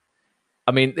reel,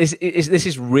 I mean, this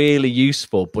is really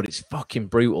useful, but it's fucking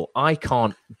brutal. I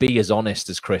can't be as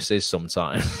honest as Chris is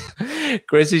sometimes.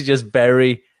 Chris is just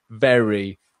very,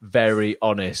 very, very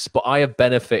honest, but I have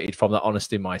benefited from that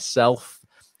honesty myself.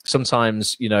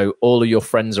 Sometimes, you know, all of your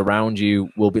friends around you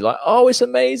will be like, oh, it's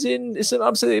amazing. It's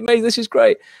absolutely amazing. This is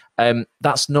great.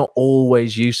 That's not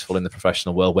always useful in the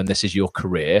professional world when this is your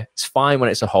career. It's fine when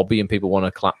it's a hobby and people want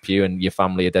to clap you and your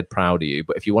family are dead proud of you.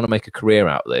 But if you want to make a career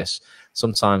out of this,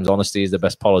 sometimes honesty is the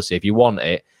best policy. If you want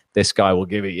it, this guy will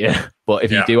give it you. But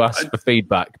if you do ask for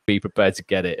feedback, be prepared to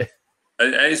get it.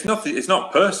 It's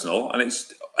not personal, and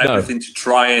it's everything to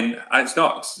try and it's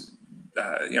not,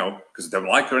 you know, because I don't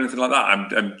like or anything like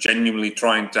that. I'm genuinely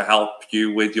trying to help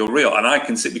you with your reel, and I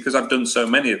can see, because I've done so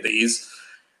many of these.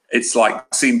 It's like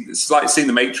seeing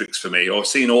the Matrix for me, or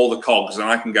seeing all the cogs, and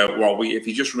I can go, well, if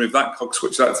you just remove that cog,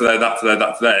 switch that to there, that to there,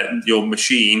 that to there, your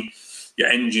machine, your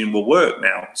engine will work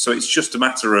now. So it's just a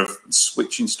matter of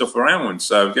switching stuff around.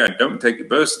 So yeah, don't take it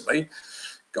personally.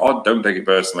 God, don't take it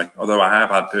personally. Although I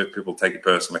have had people take it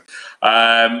personally.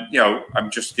 You know,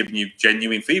 I'm just giving you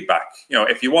genuine feedback. You know,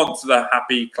 if you want the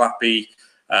happy, clappy,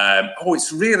 oh,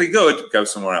 it's really good, go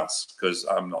somewhere else, because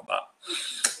I'm not that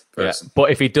person. Yeah.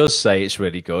 But if he does say it's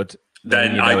really good,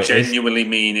 then you know I genuinely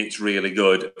mean it's really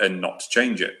good, and not to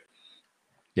change it.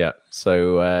 Yeah.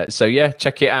 So yeah,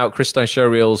 check it out.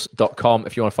 ChrisStoneShowreels.com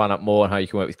if you want to find out more on how you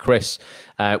can work with Chris.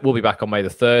 We'll be back on May the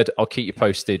 3rd. I'll keep you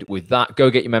posted with that. Go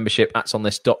get your membership at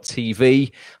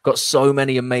onthis.tv. Got so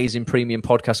many amazing premium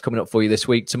podcasts coming up for you this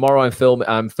week. Tomorrow I'm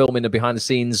filming a behind the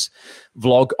scenes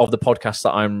vlog of the podcast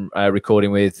that I'm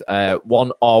recording with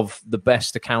one of the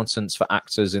best accountants for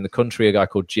actors in the country, a guy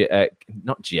called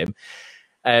not Jim.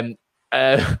 God,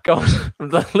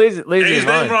 losing his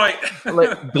mind. Right.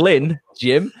 Glyn,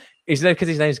 Jim. Because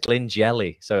his name's Glyn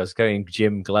Jelly, so I was going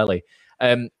Jim Glelly.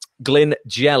 Glyn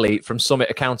Jelly from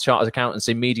Summit Chartered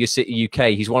Accountancy, Media City UK.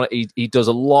 He does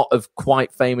a lot of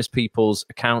quite famous people's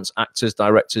accounts, actors,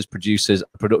 directors, producers,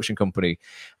 production company.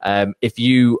 If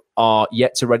you are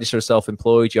yet to register as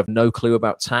self-employed, you have no clue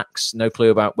about tax, no clue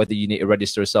about whether you need to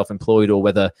register as self-employed or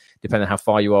whether, depending on how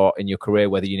far you are in your career,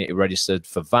 whether you need to register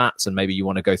for VAT and maybe you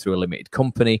want to go through a limited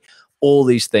company. All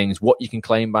these things, what you can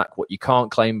claim back, what you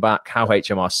can't claim back, how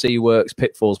HMRC works,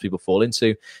 pitfalls people fall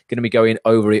into. Going to be going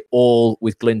over it all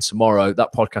with Glyn tomorrow.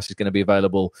 That podcast is going to be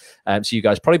available to you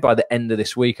guys probably by the end of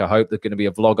this week. I hope there's going to be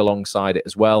a vlog alongside it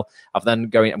as well. I'm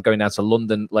going down to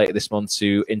London later this month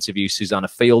to interview Susanna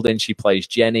Fielding. She plays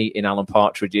Jenny in Alan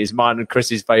Partridge's, mine and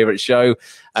Chris's favourite show.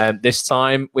 This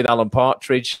time with Alan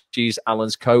Partridge. She's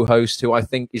Alan's co-host, who I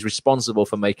think is responsible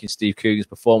for making Steve Coogan's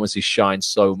performances shine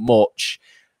so much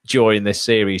during this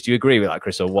series. Do you agree with that,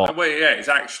 Chris, or what? Well, yeah, it's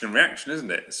action and reaction, isn't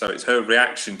it? So it's her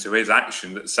reaction to his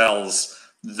action that sells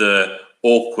the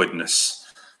awkwardness.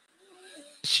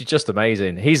 She's just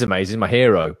amazing. He's amazing, my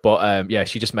hero. But yeah,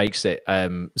 she just makes it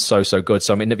so good.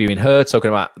 So I'm interviewing her, talking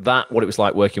about that, what it was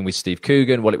like working with Steve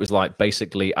Coogan, what it was like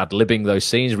basically ad-libbing those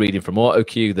scenes, reading from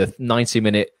autocue, the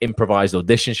 90-minute improvised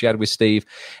audition she had with Steve,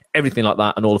 everything like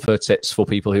that, and all of her tips for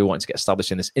people who want to get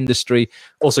established in this industry.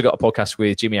 Also got a podcast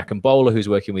with Jimmy Akambola, who's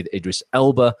working with Idris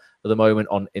Elba at the moment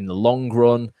on In the Long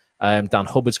Run. Dan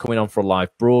Hubbard's coming on for a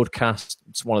live broadcast.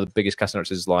 It's one of the biggest casting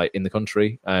directors like in the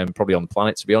country, probably on the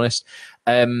planet, to be honest.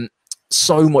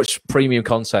 So much premium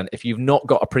content. If you've not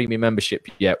got a premium membership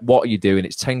yet, what are you doing?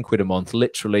 It's 10 quid a month.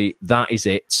 Literally, that is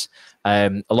it.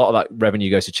 A lot of that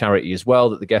revenue goes to charity as well,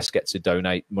 that the guests get to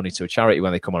donate money to a charity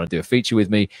when they come on and do a feature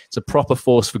with me. It's a proper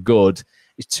force for good.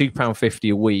 It's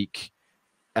 £2.50 a week.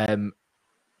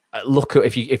 Look at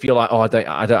if you're like, oh, I don't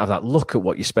have that. Look at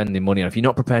what you're spending money on. If you're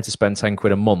not prepared to spend 10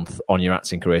 quid a month on your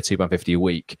acting career, £2.50 a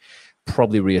week,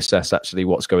 probably reassess actually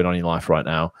what's going on in your life right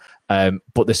now.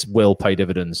 But this will pay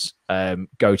dividends.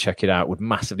 Go check it out. Would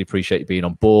massively appreciate you being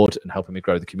on board and helping me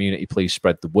grow the community. Please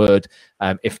spread the word.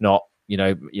 If not, you're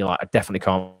like, I definitely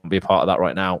can't be a part of that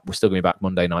right now. We're still going to be back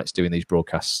Monday nights doing these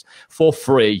broadcasts for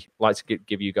free. I'd like to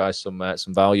give you guys some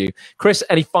value. Chris,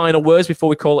 any final words before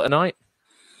we call it a night?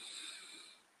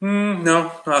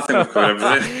 No, I think we've covered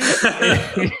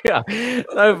everything. Yeah,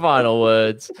 no final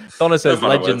words. Donna says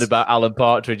legend about Alan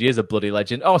Partridge. He is a bloody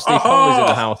legend. Oh, Steve Conley's in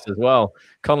the house as well.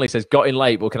 Conley says, got in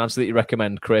late, but can absolutely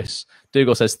recommend Chris.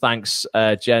 Dougal says, thanks,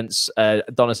 gents.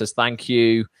 Donna says, thank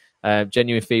you.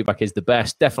 Genuine feedback is the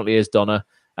best. Definitely is, Donna.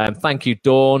 Thank you,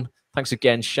 Dawn. Thanks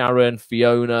again, Sharon,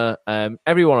 Fiona,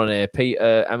 everyone on here,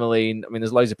 Peter, Emmeline. I mean,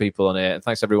 there's loads of people on here. And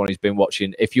thanks everyone who's been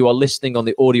watching. If you are listening on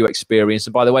the audio experience,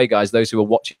 and by the way, guys, those who are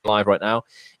watching live right now,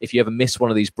 if you ever miss one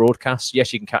of these broadcasts,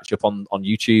 yes, you can catch up on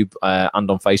YouTube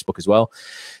and on Facebook as well.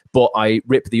 But I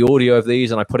rip the audio of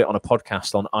these and I put it on a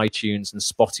podcast on iTunes and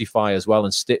Spotify as well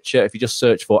and Stitcher. If you just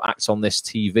search for Act on This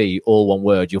TV, all one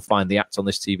word, you'll find the Act on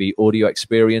This TV audio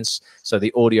experience. So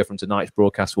the audio from tonight's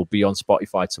broadcast will be on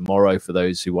Spotify tomorrow for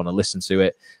those who want to listen to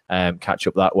it, catch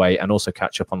up that way, and also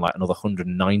catch up on like another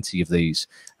 190 of these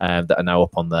that are now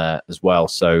up on there as well.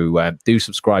 So do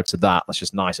subscribe to that. That's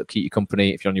just nice. It'll keep you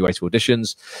company if you're on your way to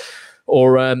auditions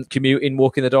or commuting,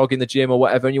 walking the dog in the gym or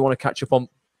whatever, and you want to catch up on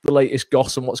the latest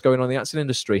goss and what's going on in the acting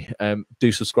industry.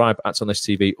 Do subscribe. Act on This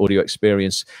TV audio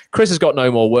experience. Chris has got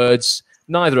no more words.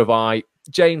 Neither have I.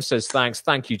 James says thanks.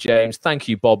 Thank you, James. Thank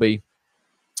you, Bobby.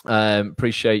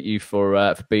 Appreciate you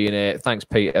for being here. Thanks,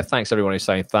 Peter. Thanks everyone who's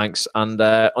saying thanks. And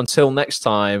until next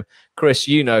time, Chris,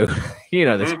 you know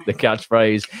the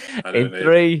catchphrase. In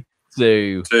 3,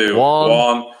 2,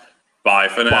 1. Bye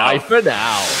for now. Bye for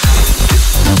now.